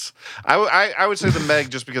interests. I would say the Meg,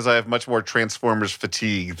 just because I have much more Transformers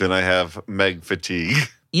fatigue than I have Meg fatigue.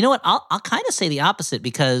 You know what? I'll kind of say the opposite,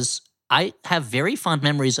 because I have very fond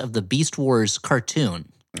memories of the Beast Wars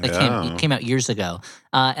cartoon. That came out years ago,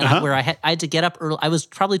 where I had to get up early. I was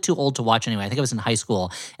probably too old to watch anyway. I think I was in high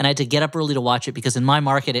school, and I had to get up early to watch it because in my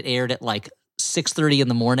market it aired at like 6:30 in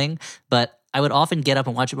the morning. But I would often get up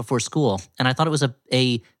and watch it before school, and I thought it was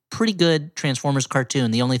a pretty good Transformers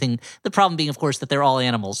cartoon. The problem being, of course, that they're all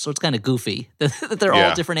animals, so it's kind of goofy that they're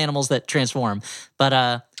all different animals that transform.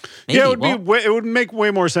 But maybe, it would make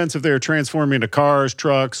way more sense if they were transforming into cars,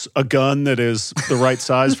 trucks, a gun that is the right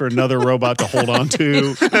size for another robot to hold on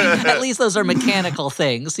to. At least those are mechanical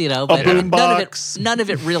things, you know. But a boombox. None of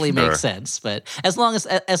it really makes sense. But as long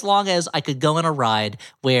as I could go on a ride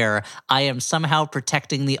where I am somehow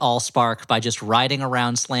protecting the Allspark by just riding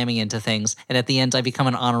around, slamming into things, and at the end I become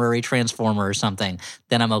an honorary Transformer or something,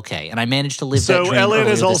 then I'm okay. And I managed to live that dream. So Elliot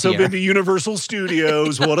has also been to Universal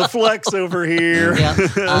Studios. What a flex over here.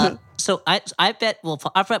 Yeah. So I bet we'll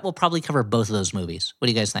probably cover both of those movies. What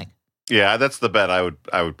do you guys think? Yeah, that's the bet I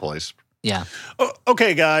would place. Yeah.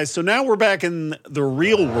 Okay, guys. So now we're back in the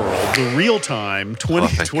real world, the real time,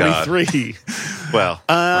 2023. Well,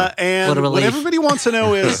 and what everybody wants to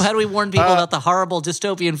know is, how do we warn people about the horrible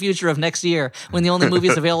dystopian future of next year when the only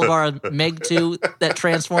movies available are Meg 2, that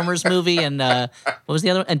Transformers movie, and what was the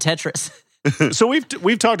other one? And Tetris. So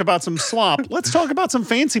we've talked about some slop. Let's talk about some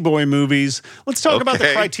fancy boy movies. Let's talk about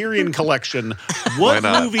the Criterion Collection. What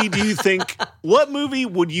movie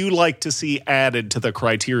would you like to see added to the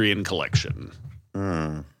Criterion Collection?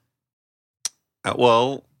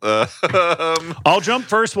 Well, I'll jump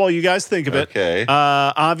first while you guys think of it. Okay.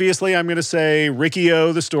 Obviously, I'm going to say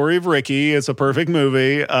Ricky-O, The Story of Ricky. It's a perfect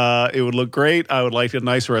movie. It would look great. I would like a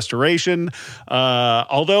nice restoration.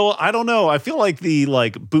 Although, I don't know. I feel like the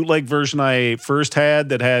bootleg version I first had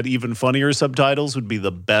that had even funnier subtitles would be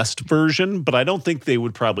the best version, but I don't think they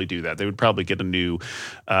would probably do that. They would probably get a new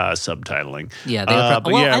subtitling. Yeah.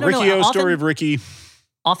 Ricky-O, Story of Ricky.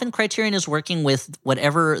 Often Criterion is working with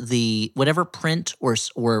whatever print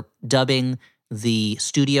or dubbing the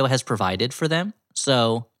studio has provided for them.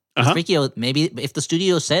 So Uh-huh. Riccio, maybe if the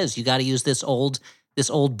studio says you got to use this old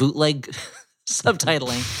bootleg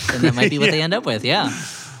subtitling, then that might be what they end up with. Yeah.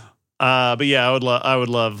 But yeah, I would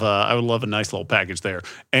love a nice little package there.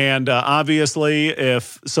 And obviously,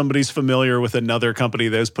 if somebody's familiar with another company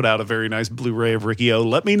that has put out a very nice Blu-ray of Riccio,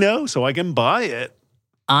 let me know so I can buy it.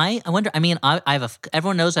 I wonder. I mean, I have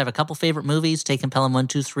everyone knows I have a couple favorite movies: Taken Pelham 1,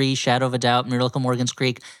 2, 3, Shadow of a Doubt, Miracle on Morgan's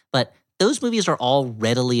Creek. But those movies are all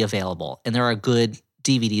readily available, and there are good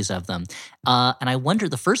DVDs of them. And I wonder,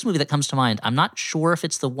 the first movie that comes to mind, I'm not sure if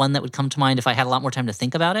it's the one that would come to mind if I had a lot more time to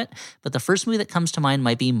think about it, but the first movie that comes to mind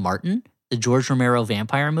might be Martin, the George Romero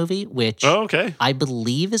vampire movie, which I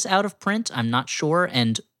believe is out of print. I'm not sure.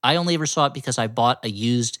 And I only ever saw it because I bought a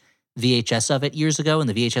used VHS of it years ago, and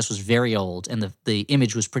the VHS was very old, and the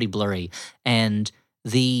image was pretty blurry. And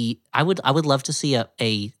I would love to see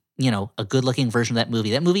a good looking version of that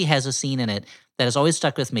movie. That movie has a scene in it that has always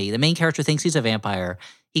stuck with me. The main character thinks he's a vampire.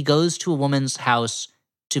 He goes to a woman's house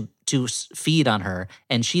to feed on her,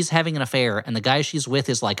 and she's having an affair, and the guy she's with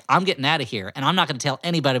is like, I'm getting out of here, and I'm not going to tell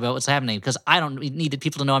anybody about what's happening because I don't need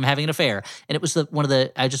people to know I'm having an affair. And it was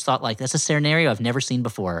I just thought, like, that's a scenario I've never seen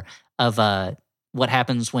before of what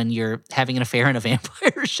happens when you're having an affair and a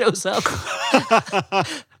vampire shows up.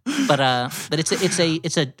 but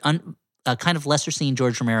it's a kind of lesser seen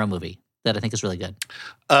George Romero movie that I think is really good.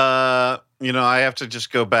 I have to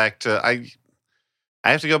just go back to I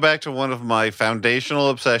have to go back to one of my foundational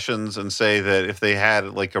obsessions and say that if they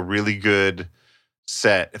had like a really good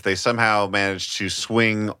set, if they somehow managed to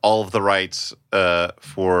swing all of the rights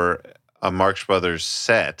for a Marx Brothers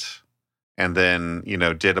set, and then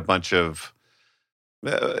did a bunch of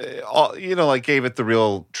gave it the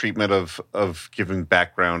real treatment of giving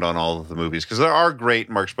background on all of the movies, because there are great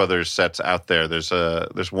Marx Brothers sets out there.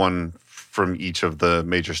 There's one from each of the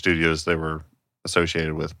major studios they were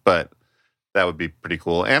associated with, but that would be pretty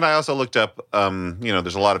cool. And I also looked up,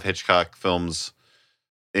 there's a lot of Hitchcock films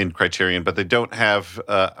in Criterion, but they don't have,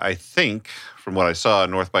 I think, from what I saw,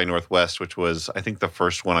 North by Northwest, which was, I think, the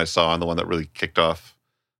first one I saw and the one that really kicked off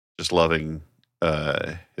just loving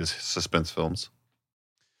his suspense films.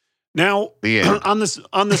 Now, on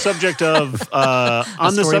the subject of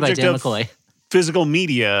McCoy. Physical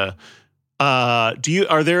media,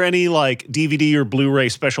 are there any like DVD or Blu-ray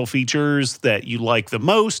special features that you like the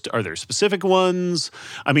most? Are there specific ones?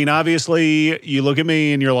 I mean, obviously, you look at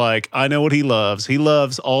me and you're like, I know what he loves. He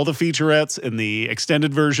loves all the featurettes and the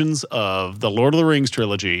extended versions of the Lord of the Rings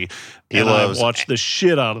trilogy. He loves watch the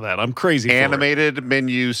shit out of that. I'm crazy for animated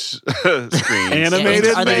menus screens.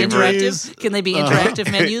 Animated Are they menus. interactive? Can they be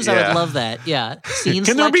interactive menus? Yeah. I would love that. Yeah. Scene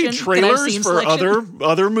Can there be selection? trailers for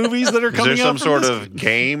other movies that are coming Is there some out sort this? of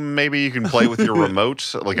game maybe you can play with your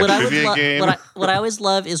remote, like a trivia game? What I always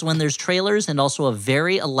love is when there's trailers and also a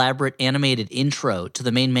very elaborate animated intro to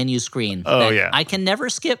the main menu screen. Oh, yeah. I can never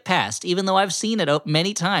skip past, even though I've seen it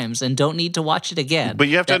many times and don't need to watch it again. But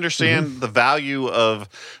you have to understand the value of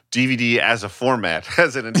DVD as a format,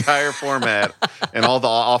 as an entire format, and all the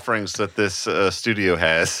offerings that this studio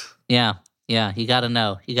has. Yeah. Yeah, you got to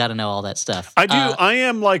know. You got to know all that stuff. I do. I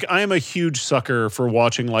am a huge sucker for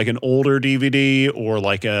watching like an older DVD or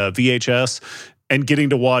like a VHS and getting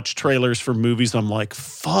to watch trailers for movies. I'm like,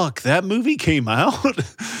 fuck, that movie came out.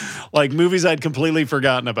 Like movies I'd completely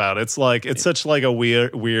forgotten about. It's like, it's such like a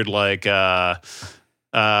weird like, where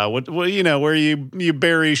you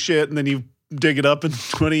bury shit and then you dig it up in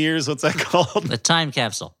 20 years. What's that called? The time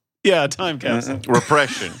capsule. Yeah, a time capsule.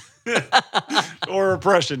 Repression. Or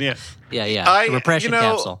repression, yeah. Yeah. Repression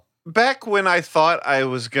capsule. Back when I thought I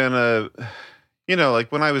was gonna,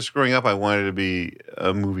 like when I was growing up, I wanted to be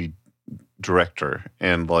a movie director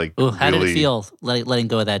and like. Ooh, how did it feel letting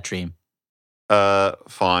go of that dream?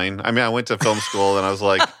 Fine. I mean, I went to film school and I was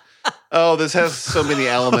like, oh, this has so many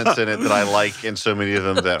elements in it that I like, and so many of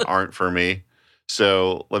them that aren't for me.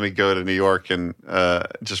 So let me go to New York and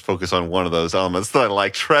just focus on one of those elements that I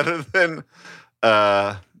liked, rather than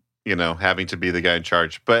having to be the guy in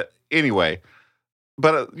charge. But anyway,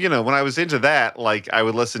 when I was into that, like I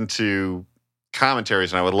would listen to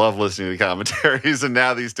commentaries and I would love listening to commentaries. And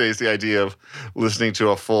now these days, the idea of listening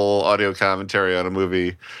to a full audio commentary on a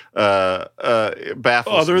movie baffles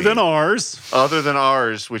Other me. than ours,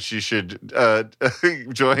 which you should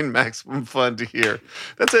join Maximum Fun to hear.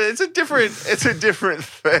 It's a different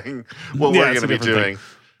thing. What we're going to be doing.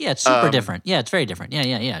 Yeah, it's super different. Yeah, it's very different.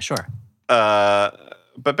 Yeah, sure.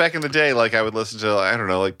 But back in the day, like I would listen to, I don't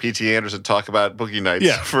know, like P.T. Anderson talk about Boogie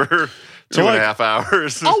Nights for 2.5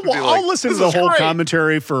 hours. I'll listen to the whole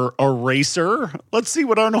commentary for Eraser. Let's see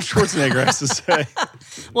what Arnold Schwarzenegger has to say.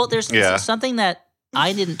 Well, there's something that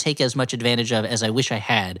I didn't take as much advantage of as I wish I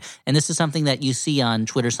had. And this is something that you see on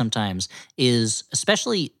Twitter sometimes, is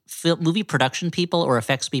especially movie production people or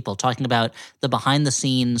effects people talking about the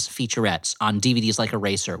behind-the-scenes featurettes on DVDs like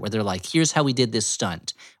Eraser, where they're like, here's how we did this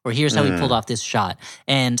stunt, or here's how we pulled off this shot,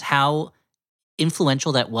 and how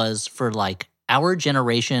influential that was for like our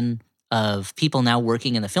generation of people now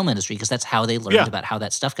working in the film industry, because that's how they learned about how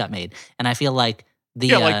that stuff got made. And I feel like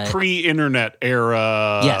like pre-internet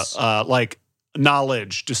era, yes. Like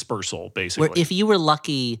knowledge dispersal, basically. Where if you were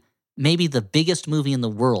lucky, maybe the biggest movie in the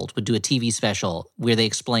world would do a TV special where they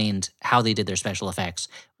explained how they did their special effects.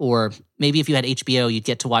 Or maybe if you had HBO, you'd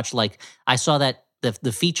get to watch, like, I saw that the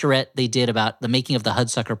featurette they did about the making of the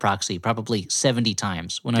Hudsucker Proxy probably 70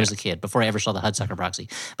 times when I was a kid, before I ever saw the Hudsucker Proxy.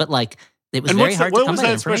 But like, it was very hard to come by what was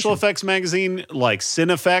that special effects magazine, like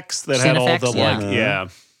Cinefex, that had all the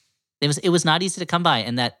It was not easy to come by,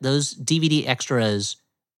 and that those DVD extras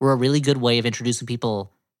were a really good way of introducing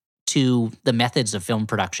people to the methods of film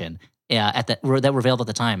production that were available at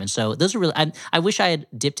the time. And so those are really. I wish I had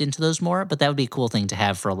dipped into those more, but that would be a cool thing to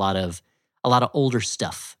have for a lot of older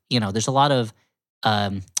stuff. You know, there's a lot of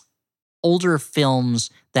older films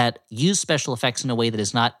that use special effects in a way that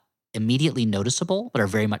is not immediately noticeable, but are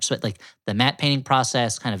very much like the matte painting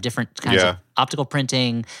process, kind of different kinds of optical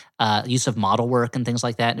printing, use of model work and things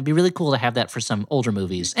like that. And it'd be really cool to have that for some older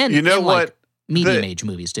movies, and like medium age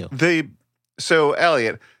movies too. So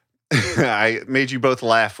Elliot, I made you both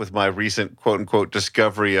laugh with my recent quote unquote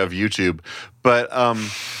discovery of YouTube, but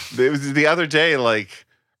it was the other day, like,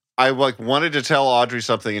 I like wanted to tell Audrey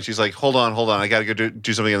something, and she's like, hold on. I got to go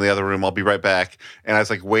do something in the other room. I'll be right back. And I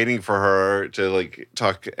was like waiting for her to like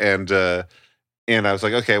talk, and I was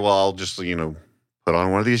like, okay, well, I'll just, put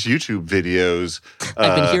on one of these YouTube videos.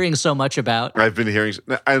 I've been hearing so much about. I've been hearing,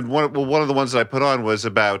 and one of the ones that I put on was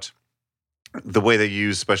about the way they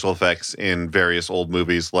use special effects in various old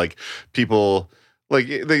movies. Like, people, like,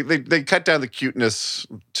 they cut down the cuteness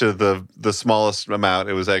to the smallest amount.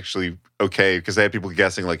 It was actually okay, because they had people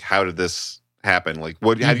guessing, like, how did this happen? Like,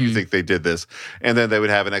 how do you think they did this? And then they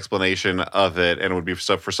would have an explanation of it, and it would be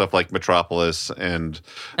stuff like Metropolis and.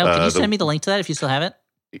 Oh, can you send me the link to that if you still have it?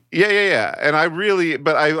 Yeah. And I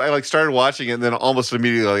like started watching it, and then almost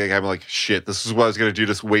immediately, like, I'm like, shit, this is what I was going to do,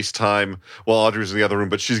 just waste time while Audrey's in the other room,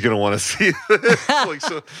 but she's going to want to see this. Like,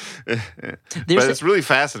 so, but it's really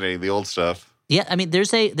fascinating, the old stuff. Yeah, I mean,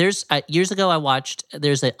 there's years ago I watched,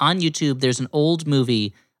 on YouTube, there's an old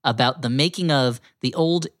movie about the making of the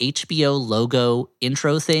old HBO logo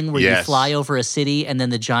intro thing, where you fly over a city and then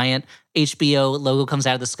the giant HBO logo comes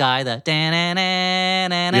out of the sky, the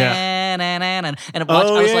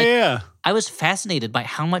I was fascinated by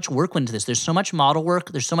how much work went into this. There's so much model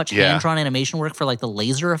work, there's so much hand-drawn animation work for like the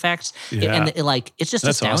laser effects, and it's just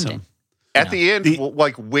astounding. Awesome. At the end,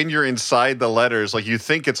 like, when you're inside the letters, like, you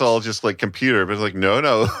think it's all just like computer, but it's like, no.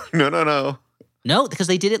 No, because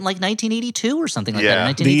they did it in like 1982 or something like that, or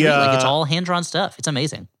 1983. Like, it's all hand-drawn stuff. It's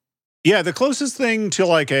amazing. Yeah, the closest thing to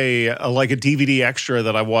like a DVD extra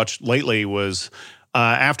that I watched lately was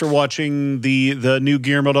after watching the new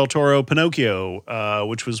Guillermo del Toro Pinocchio,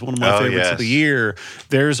 which was one of my favorites of the year.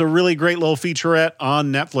 There's a really great little featurette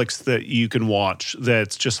on Netflix that you can watch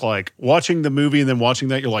that's just like watching the movie and then watching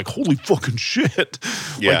that, you're like, holy fucking shit.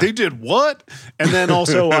 Like, they did what? And then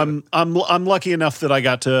also I'm lucky enough that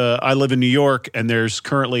I live in New York, and there's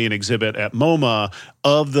currently an exhibit at MoMA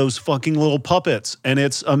of those fucking little puppets, and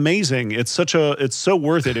it's amazing. It's so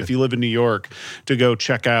worth it if you live in New York to go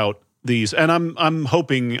check out these. And I'm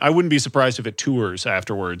hoping, I wouldn't be surprised if it tours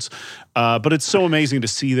afterwards. But it's so amazing to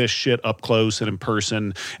see this shit up close and in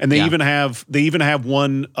person. And they even have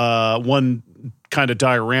one kind of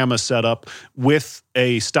diorama set up with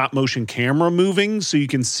a stop motion camera moving, so you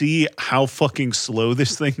can see how fucking slow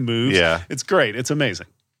this thing moves. Yeah. It's great. It's amazing.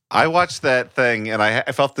 I watched that thing, and I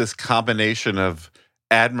felt this combination of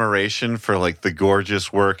admiration for like the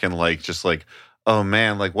gorgeous work, and like, just like, oh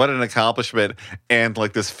man, like, what an accomplishment, and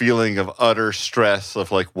like this feeling of utter stress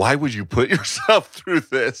of like, why would you put yourself through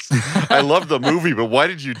this? I love the movie, but why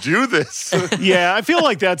did you do this? Yeah, I feel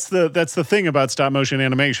like that's the thing about stop motion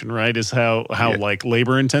animation, right? Is how like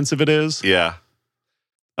labor intensive it is. Yeah.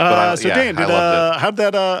 Dan, how'd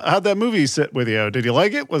that movie sit with you? Did you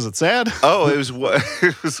like it? Was it sad? Oh, it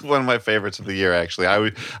was one of my favorites of the year, actually.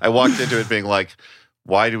 I walked into it being like,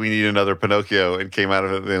 why do we need another Pinocchio? And came out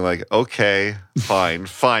of it being like, okay,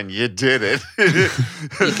 fine, you did it.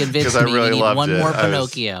 You convinced me really you need one more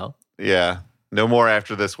Pinocchio. No more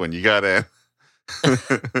after this one. You got in.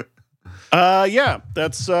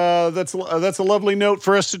 That's a lovely note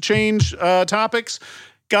for us to change topics.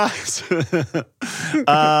 guys,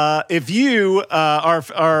 if you,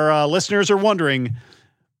 our listeners are wondering,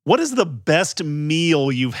 what is the best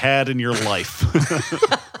meal you've had in your life?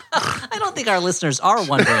 I don't think our listeners are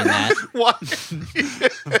wondering that. What?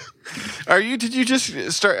 Did you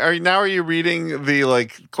just start? Are you reading the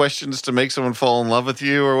like questions to make someone fall in love with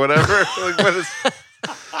you or whatever? Like, what is?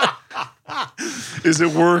 Is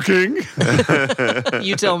it working?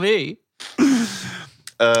 You tell me.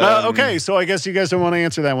 Okay, so I guess you guys don't want to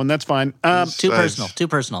answer that one. That's fine. Too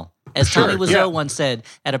personal. As Sure, Tommy Wiseau yeah. once said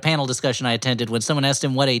at a panel discussion I attended when someone asked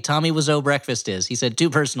him what a Tommy Wiseau breakfast is, he said, too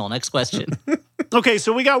personal. Next question. Okay,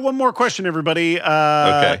 so we got one more question, everybody.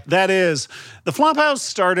 Okay. That is, the Flophouse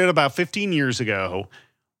started about 15 years ago.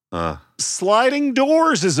 Sliding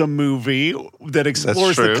Doors is a movie that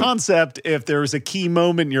explores the true. concept if there was a key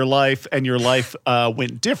moment in your life and your life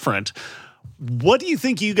went different. What do you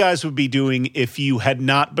think you guys would be doing if you had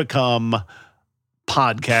not become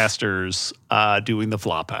podcasters doing the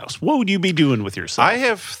Flophouse? What would you be doing with yourself? I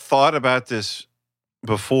have thought about this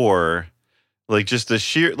before, like just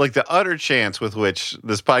the utter chance with which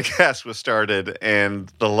this podcast was started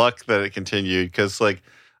and the luck that it continued. Because like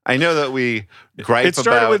I know that we gripe It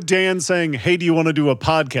started about with Dan saying, "Hey, do you want to do a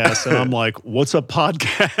podcast?" And I'm like, "What's a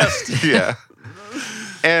podcast?" yeah,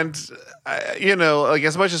 and like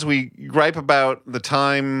as much as we gripe about the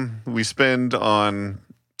time we spend on,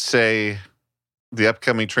 say, the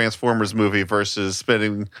upcoming Transformers movie versus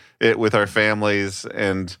spending it with our families,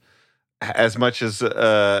 and as much as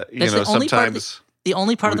sometimes The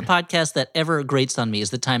only part of the podcast that ever grates on me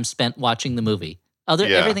is the time spent watching the movie.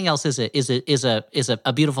 Everything else is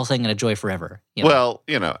a beautiful thing and a joy forever. You know? Well,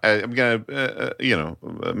 I'm gonna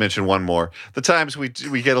mention one more. The times we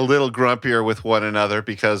get a little grumpier with one another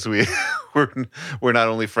because we're not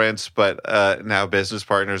only friends but now business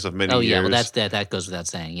partners of many years. Oh yeah, well that goes without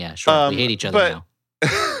saying. Yeah, sure. We hate each other now.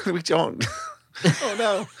 We don't.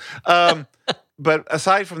 Oh no. But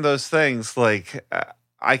aside from those things, like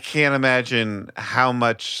I can't imagine how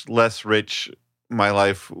much less rich my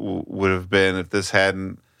life would have been if this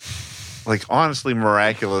hadn't, like, honestly,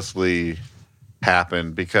 miraculously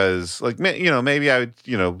happened. Because, like, maybe I would,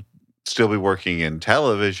 still be working in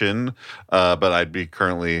television, but I'd be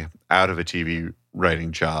currently out of a TV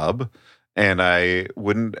writing job, and I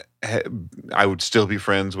would still be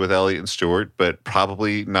friends with Elliot and Stuart, but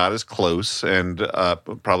probably not as close, and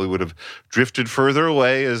probably would have drifted further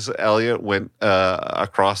away as Elliot went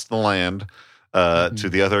across the land to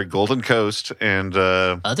the other Golden Coast, and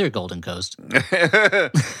Other Golden Coast.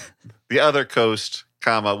 the other coast,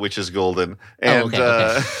 which is golden, and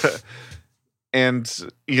okay.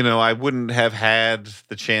 and I wouldn't have had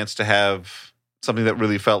the chance to have something that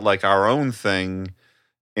really felt like our own thing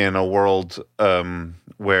in a world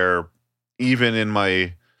where even in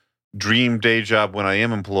my dream day job when I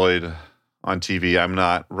am employed on TV, I'm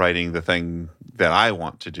not writing the thing that I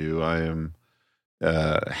want to do. I am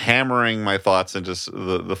hammering my thoughts into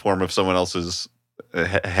the form of someone else's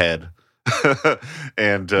head.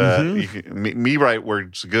 And me write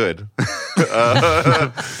words good.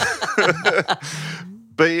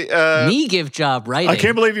 But me give job writing. I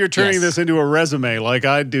can't believe you're turning Yes. this into a resume like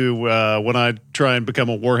I do when I try and become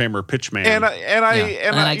a Warhammer pitchman.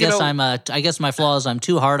 I guess my flaw is I'm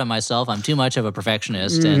too hard on myself. I'm too much of a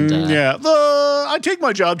perfectionist. And I take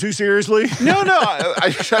my job too seriously. no,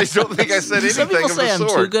 I don't think I said anything some people of say the I'm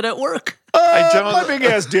sort. too good at work. My big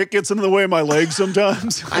ass dick gets in the way of my legs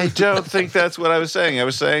sometimes. I don't think that's what I was saying. I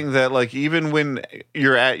was saying that, like, even when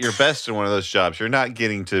you're at your best in one of those jobs, you're not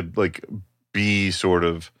getting to, like, be sort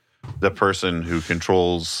of the person who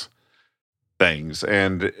controls things.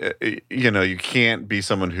 And, you can't be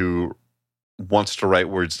someone who wants to write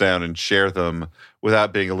words down and share them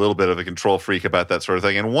without being a little bit of a control freak about that sort of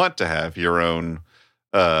thing and want to have your own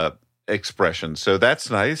expression. So that's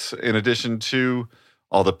nice. In addition to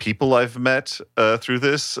all the people I've met through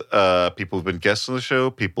this, people who've been guests on the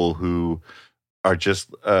show, people who are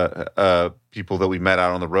just people that we met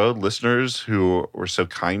out on the road, listeners who were so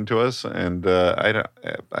kind to us. And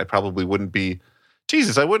I probably wouldn't be,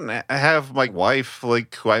 Jesus, I wouldn't have my wife,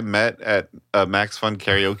 like, who I met at a Max Fun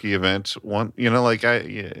karaoke event.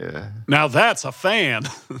 Now that's a fan.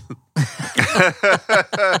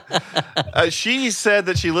 She said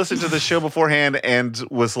that she listened to the show beforehand and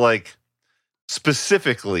was like,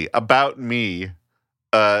 specifically about me,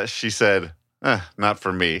 she said, not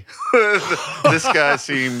for me. This guy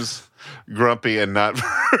seems grumpy and not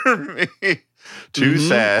for me. Too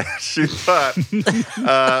sad, she thought.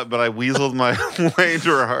 But I weaseled my way into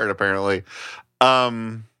her heart, apparently.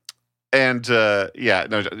 I'm not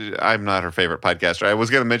her favorite podcaster. I was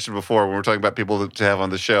going to mention before when we were talking about people to have on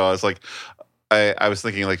the show, I was like, I was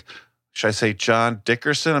thinking, like, should I say John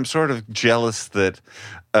Dickerson? I'm sort of jealous that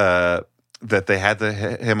that they had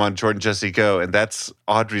him on Jordan Jesse Go, and that's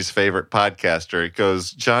Audrey's favorite podcaster. It goes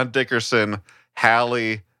John Dickerson,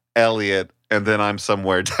 Hallie, Elliot, and then I'm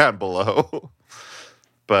somewhere down below.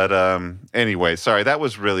 But anyway, sorry, that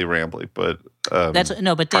was really rambly. But but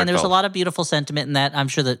Dan, there was a lot of beautiful sentiment in that. I'm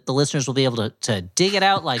sure that the listeners will be able to dig it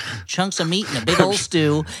out like chunks of meat in a big old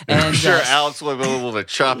stew. And I'm sure Alex will be able to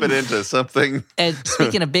chop it into something. And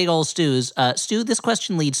speaking of big old stews, Stu, this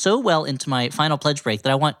question leads so well into my final pledge break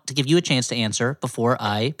that I want to give you a chance to answer before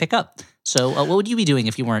I pick up. So what would you be doing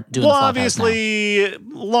if you weren't doing the Flophouse now? Obviously,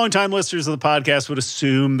 longtime listeners of the podcast would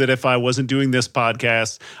assume that if I wasn't doing this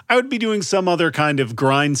podcast, I would be doing some other kind of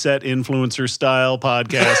grind set influencer style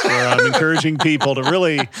podcast where I'm encouraging people to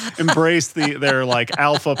really embrace their like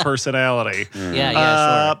alpha personality. Yeah,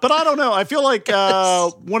 sure. But I don't know. I feel like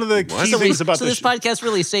one of the key things about this podcast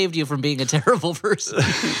really saved you from being a terrible person.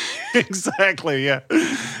 Exactly, yeah.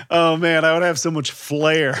 Oh, man, I would have so much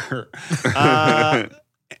flair.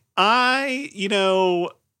 I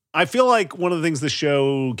feel like one of the things the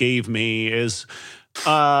show gave me is,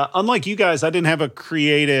 unlike you guys, I didn't have a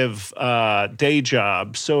creative day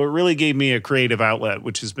job. So it really gave me a creative outlet,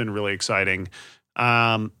 which has been really exciting.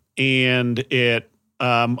 And it,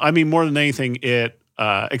 more than anything, it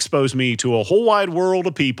exposed me to a whole wide world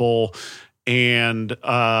of people and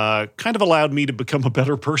kind of allowed me to become a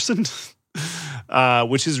better person,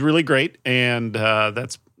 which is really great. And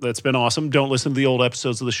that's been awesome. Don't listen to the old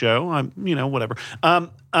episodes of the show. Whatever.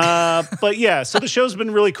 But yeah, so the show's been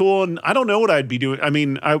really cool, and I don't know what I'd be doing. I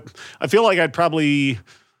mean, I feel like I'd probably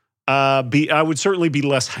I would certainly be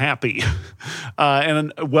less happy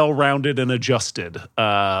and well-rounded and adjusted.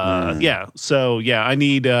 Yeah. So yeah,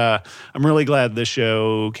 I'm really glad this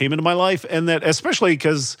show came into my life, and that especially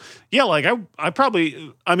because, yeah, like I'm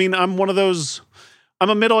one of those. I'm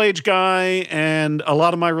a middle-aged guy, and a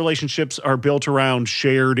lot of my relationships are built around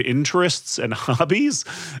shared interests and hobbies.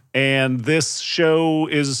 And this show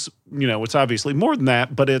is, it's obviously more than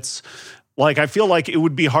that, but it's like I feel like it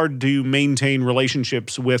would be hard to maintain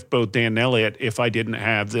relationships with both Dan and Elliot if I didn't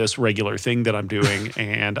have this regular thing that I'm doing,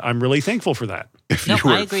 and I'm really thankful for that. If you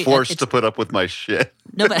were forced to put up with my shit.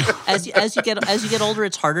 No, but as you get older,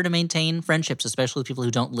 it's harder to maintain friendships, especially with people who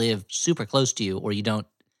don't live super close to you, or you don't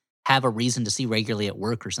have a reason to see regularly at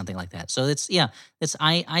work or something like that. So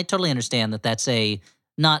I totally understand that that's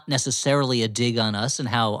not necessarily a dig on us and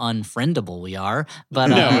how unfriendable we are,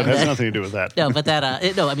 but no, it has nothing to do with that. No, but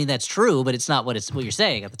that's true, but it's not what you're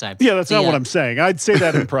saying at the time. Yeah, that's not what I'm saying. I'd say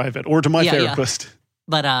that in private or to my therapist. Yeah.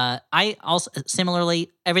 But I also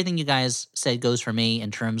similarly, everything you guys said goes for me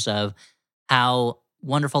in terms of how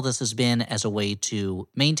wonderful this has been as a way to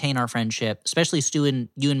maintain our friendship, especially Stu and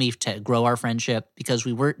you and me to grow our friendship, because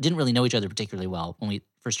we didn't really know each other particularly well when we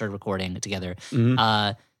first started recording together.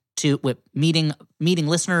 Mm-hmm. With meeting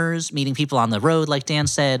listeners, meeting people on the road, like Dan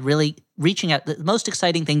said, really reaching out. The most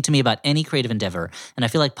exciting thing to me about any creative endeavor, and I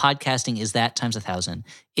feel like podcasting is that times 1,000,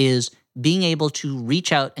 is being able to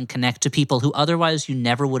reach out and connect to people who otherwise you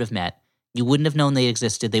never would have met. You wouldn't have known they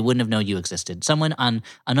existed. They wouldn't have known you existed. Someone on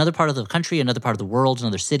another part of the country, another part of the world,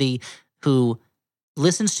 another city, who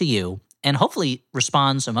listens to you and hopefully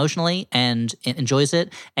responds emotionally and enjoys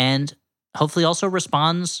it, and hopefully also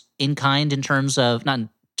responds in kind in terms of not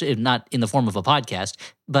in the form of a podcast,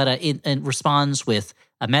 but it responds with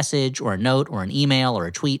a message or a note or an email or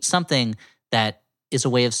a tweet, something that is a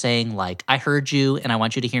way of saying, like, I heard you and I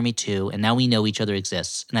want you to hear me too, and now we know each other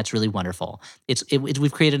exists, and that's really wonderful.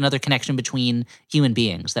 We've created another connection between human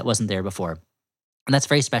beings that wasn't there before, and that's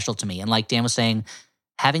very special to me. And like Dan was saying,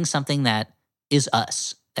 having something that is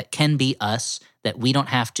us, that can be us, that we don't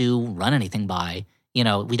have to run anything by.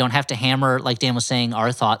 We don't have to hammer, like Dan was saying,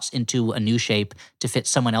 our thoughts into a new shape to fit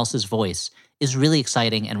someone else's voice, is really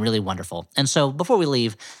exciting and really wonderful. And so before we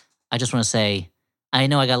leave, I just want to say, I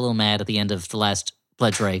know I got a little mad at the end of the last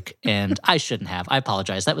pledge break, and I shouldn't have. I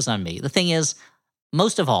apologize. That was on me. The thing is,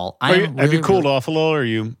 most of all, have you cooled off a little? Or are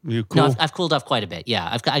you cool? No, I've cooled off quite a bit.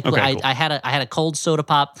 Yeah, cool. I had a cold soda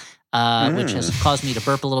pop, which has caused me to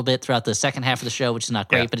burp a little bit throughout the second half of the show, which is not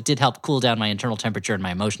great, but it did help cool down my internal temperature and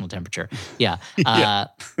my emotional temperature. Yeah,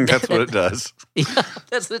 that's what it does. Yeah,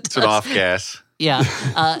 that's what it does. It's an off gas. Yeah.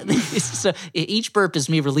 So each burp is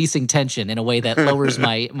me releasing tension in a way that lowers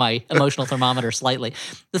my emotional thermometer slightly.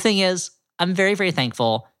 The thing is, I'm very, very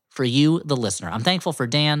thankful for you, the listener. I'm thankful for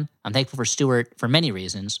Dan. I'm thankful for Stuart for many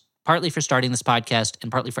reasons, partly for starting this podcast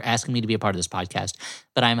and partly for asking me to be a part of this podcast.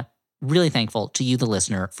 But I'm really thankful to you, the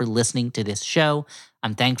listener, for listening to this show.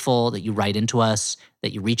 I'm thankful that you write into us,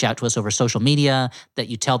 that you reach out to us over social media, that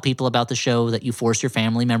you tell people about the show, that you force your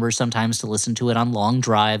family members sometimes to listen to it on long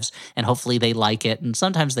drives, and hopefully they like it, and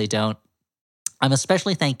sometimes they don't. I'm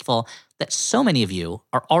especially thankful that so many of you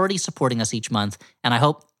are already supporting us each month, and I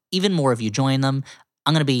hope even more of you join them.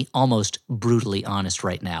 I'm going to be almost brutally honest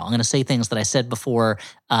right now. I'm going to say things that I said before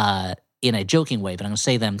in a joking way, but I'm going to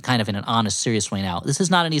say them kind of in an honest, serious way now. This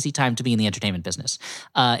is not an easy time to be in the entertainment business.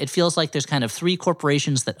 It feels like there's kind of three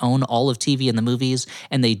corporations that own all of TV and the movies,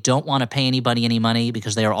 and they don't want to pay anybody any money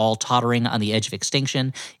because they are all tottering on the edge of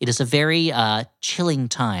extinction. It is a very chilling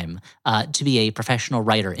time to be a professional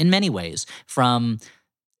writer in many ways, from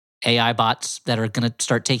AI bots that are going to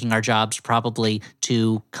start taking our jobs probably,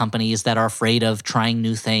 to companies that are afraid of trying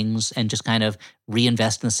new things and just kind of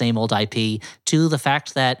reinvest in the same old IP, to the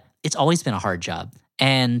fact that it's always been a hard job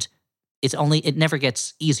and it never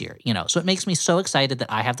gets easier, So it makes me so excited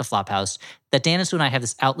that I have the Flophouse, that Dan and Sue and I have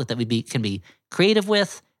this outlet that we can be creative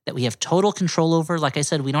with, that we have total control over. Like I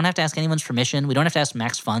said, we don't have to ask anyone's permission. We don't have to ask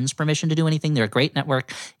Max Fund's permission to do anything. They're a great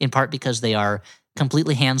network, in part because they are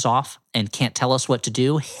completely hands-off and can't tell us what to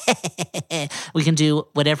do. We can do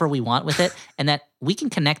whatever we want with it, and that we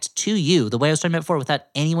can connect to you the way I was talking about before without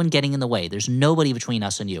anyone getting in the way. There's nobody between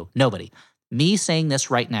us and you. Nobody. Me saying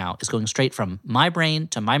this right now is going straight from my brain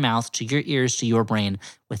to my mouth to your ears to your brain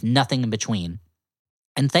with nothing in between.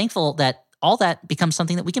 And thankful that all that becomes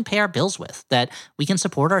something that we can pay our bills with, that we can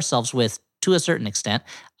support ourselves with to a certain extent.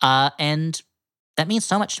 And that means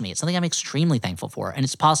so much to me. It's something I'm extremely thankful for. And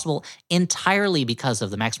it's possible entirely because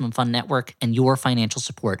of the Maximum Fund Network and your financial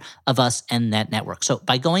support of us and that network. So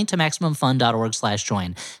by going to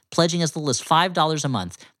MaximumFund.org/join, pledging as little as $5 a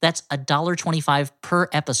month, that's $1.25 per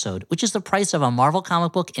episode, which is the price of a Marvel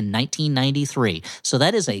comic book in 1993. So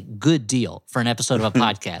that is a good deal for an episode of a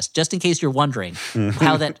podcast. Just in case you're wondering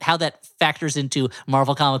how that factors into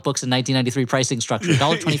Marvel comic books in 1993 pricing structure,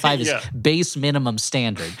 $1.25 is base minimum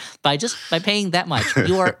standard. By paying that much,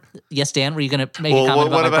 you are. Yes, Dan, were you going to make a comment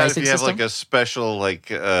about my pricing system? What about if you have like a special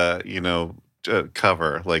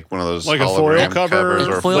cover, like one of those like a foil cover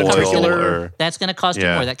or foil cover? That's going to cost you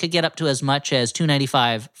more. That could get up to as much as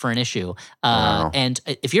 $2.95 for an issue. Wow. And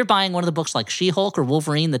if you're buying one of the books like She-Hulk or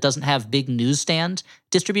Wolverine that doesn't have big newsstand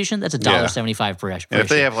distribution, that's $1.75 per issue. And if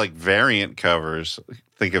they have like variant covers,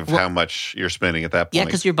 think of how much you're spending at that point. Yeah,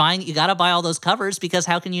 because you got to buy all those covers, because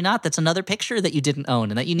how can you not? That's another picture that you didn't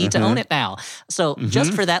own and that you need to own it now. So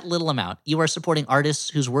just for that little amount, you are supporting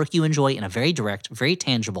artists whose work you enjoy in a very direct, very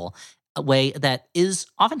tangible way that is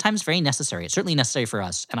oftentimes very necessary. It's certainly necessary for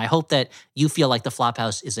us. And I hope that you feel like the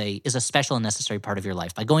Flophouse is a special and necessary part of your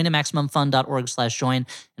life. By going to MaximumFund.org/join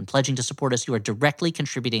and pledging to support us, you are directly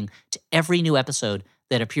contributing to every new episode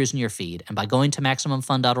that appears in your feed. And by going to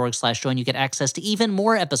MaximumFund.org/join, you get access to even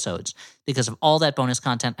more episodes because of all that bonus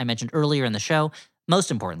content I mentioned earlier in the show.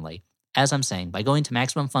 Most importantly, as I'm saying, by going to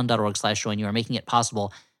MaximumFund.org/join, you are making it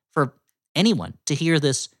possible for anyone to hear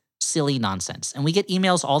this silly nonsense. And we get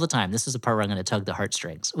emails all the time. This is the part where I'm going to tug the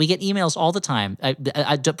heartstrings. We get emails all the time.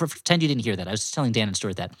 I don't pretend you didn't hear that. I was just telling Dan and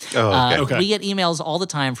Stuart that. Okay. We get emails all the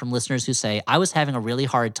time from listeners who say, I was having a really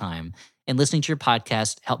hard time, and listening to your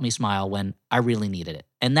podcast helped me smile when I really needed it.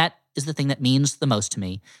 And that is the thing that means the most to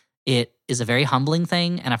me. It is a very humbling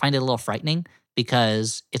thing, and I find it a little frightening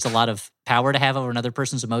because it's a lot of power to have over another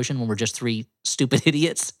person's emotion when we're just three stupid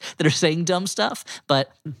idiots that are saying dumb stuff.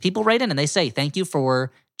 But people write in and they say, thank you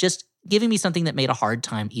for just giving me something that made a hard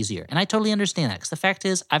time easier. And I totally understand that, because the fact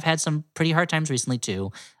is I've had some pretty hard times recently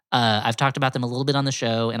too. I've talked about them a little bit on the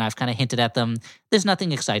show, and I've kind of hinted at them. There's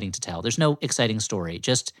nothing exciting to tell. There's no exciting story,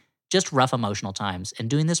 just rough emotional times. And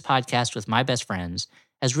doing this podcast with my best friends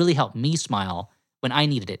has really helped me smile when I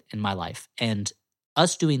needed it in my life. And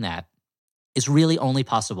us doing that is really only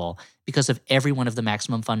possible because of every one of the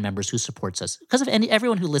Maximum Fund members who supports us, because of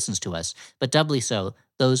everyone who listens to us, but doubly so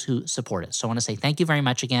those who support us. So I want to say thank you very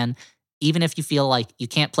much again. Even if you feel like you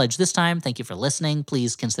can't pledge this time, thank you for listening.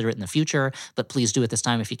 Please consider it in the future, but please do it this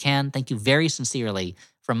time if you can. Thank you very sincerely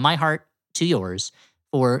from my heart to yours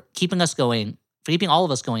for keeping us going, for keeping all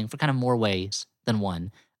of us going for kind of more ways than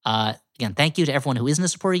one. Again, thank you to everyone who isn't a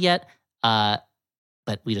supporter yet.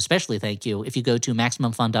 But we'd especially thank you if you go to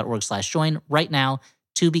MaximumFund.org/join right now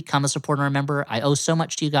to become a supporter or member. I owe so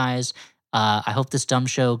much to you guys. I hope this dumb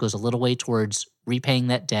show goes a little way towards repaying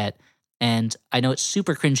that debt. And I know it's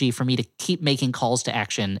super cringy for me to keep making calls to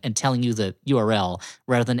action and telling you the URL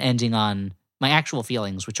rather than ending on my actual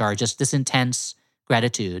feelings, which are just this intense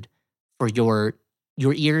gratitude for your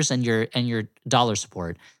ears and your dollar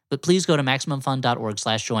support. But please go to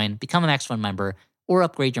MaximumFund.org/join, become a Max Fund member, or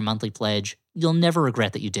upgrade your monthly pledge. You'll never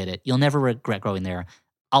regret that you did it. You'll never regret going there.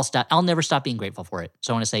 I'll never stop being grateful for it.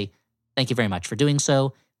 So I want to say thank you very much for doing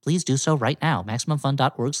so. Please do so right now.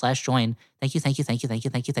 MaximumFun.org/join. Thank you, thank you, thank you, thank you,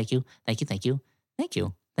 thank you, thank you, thank you, thank you, thank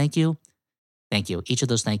you, thank you, thank you. Each of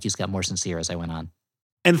those thank yous got more sincere as I went on.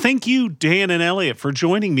 And thank you, Dan and Elliot, for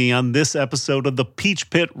joining me on this episode of the Peach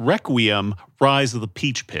Pit Requiem, Rise of the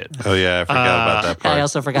Peach Pit. Oh, yeah, I forgot about that part. I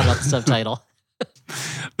also forgot about the subtitle.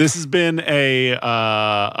 This has been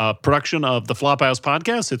a production of the Flophouse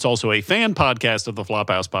Podcast. It's also a fan podcast of the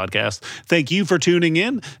Flophouse Podcast. Thank you for tuning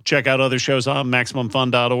in. Check out other shows on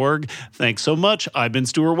MaximumFun.org. Thanks so much. I've been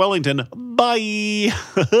Stuart Wellington. Bye.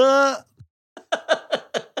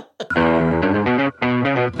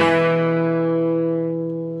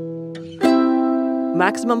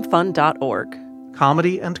 MaximumFun.org.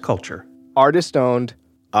 Comedy and culture. Artist owned.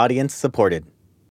 Audience supported.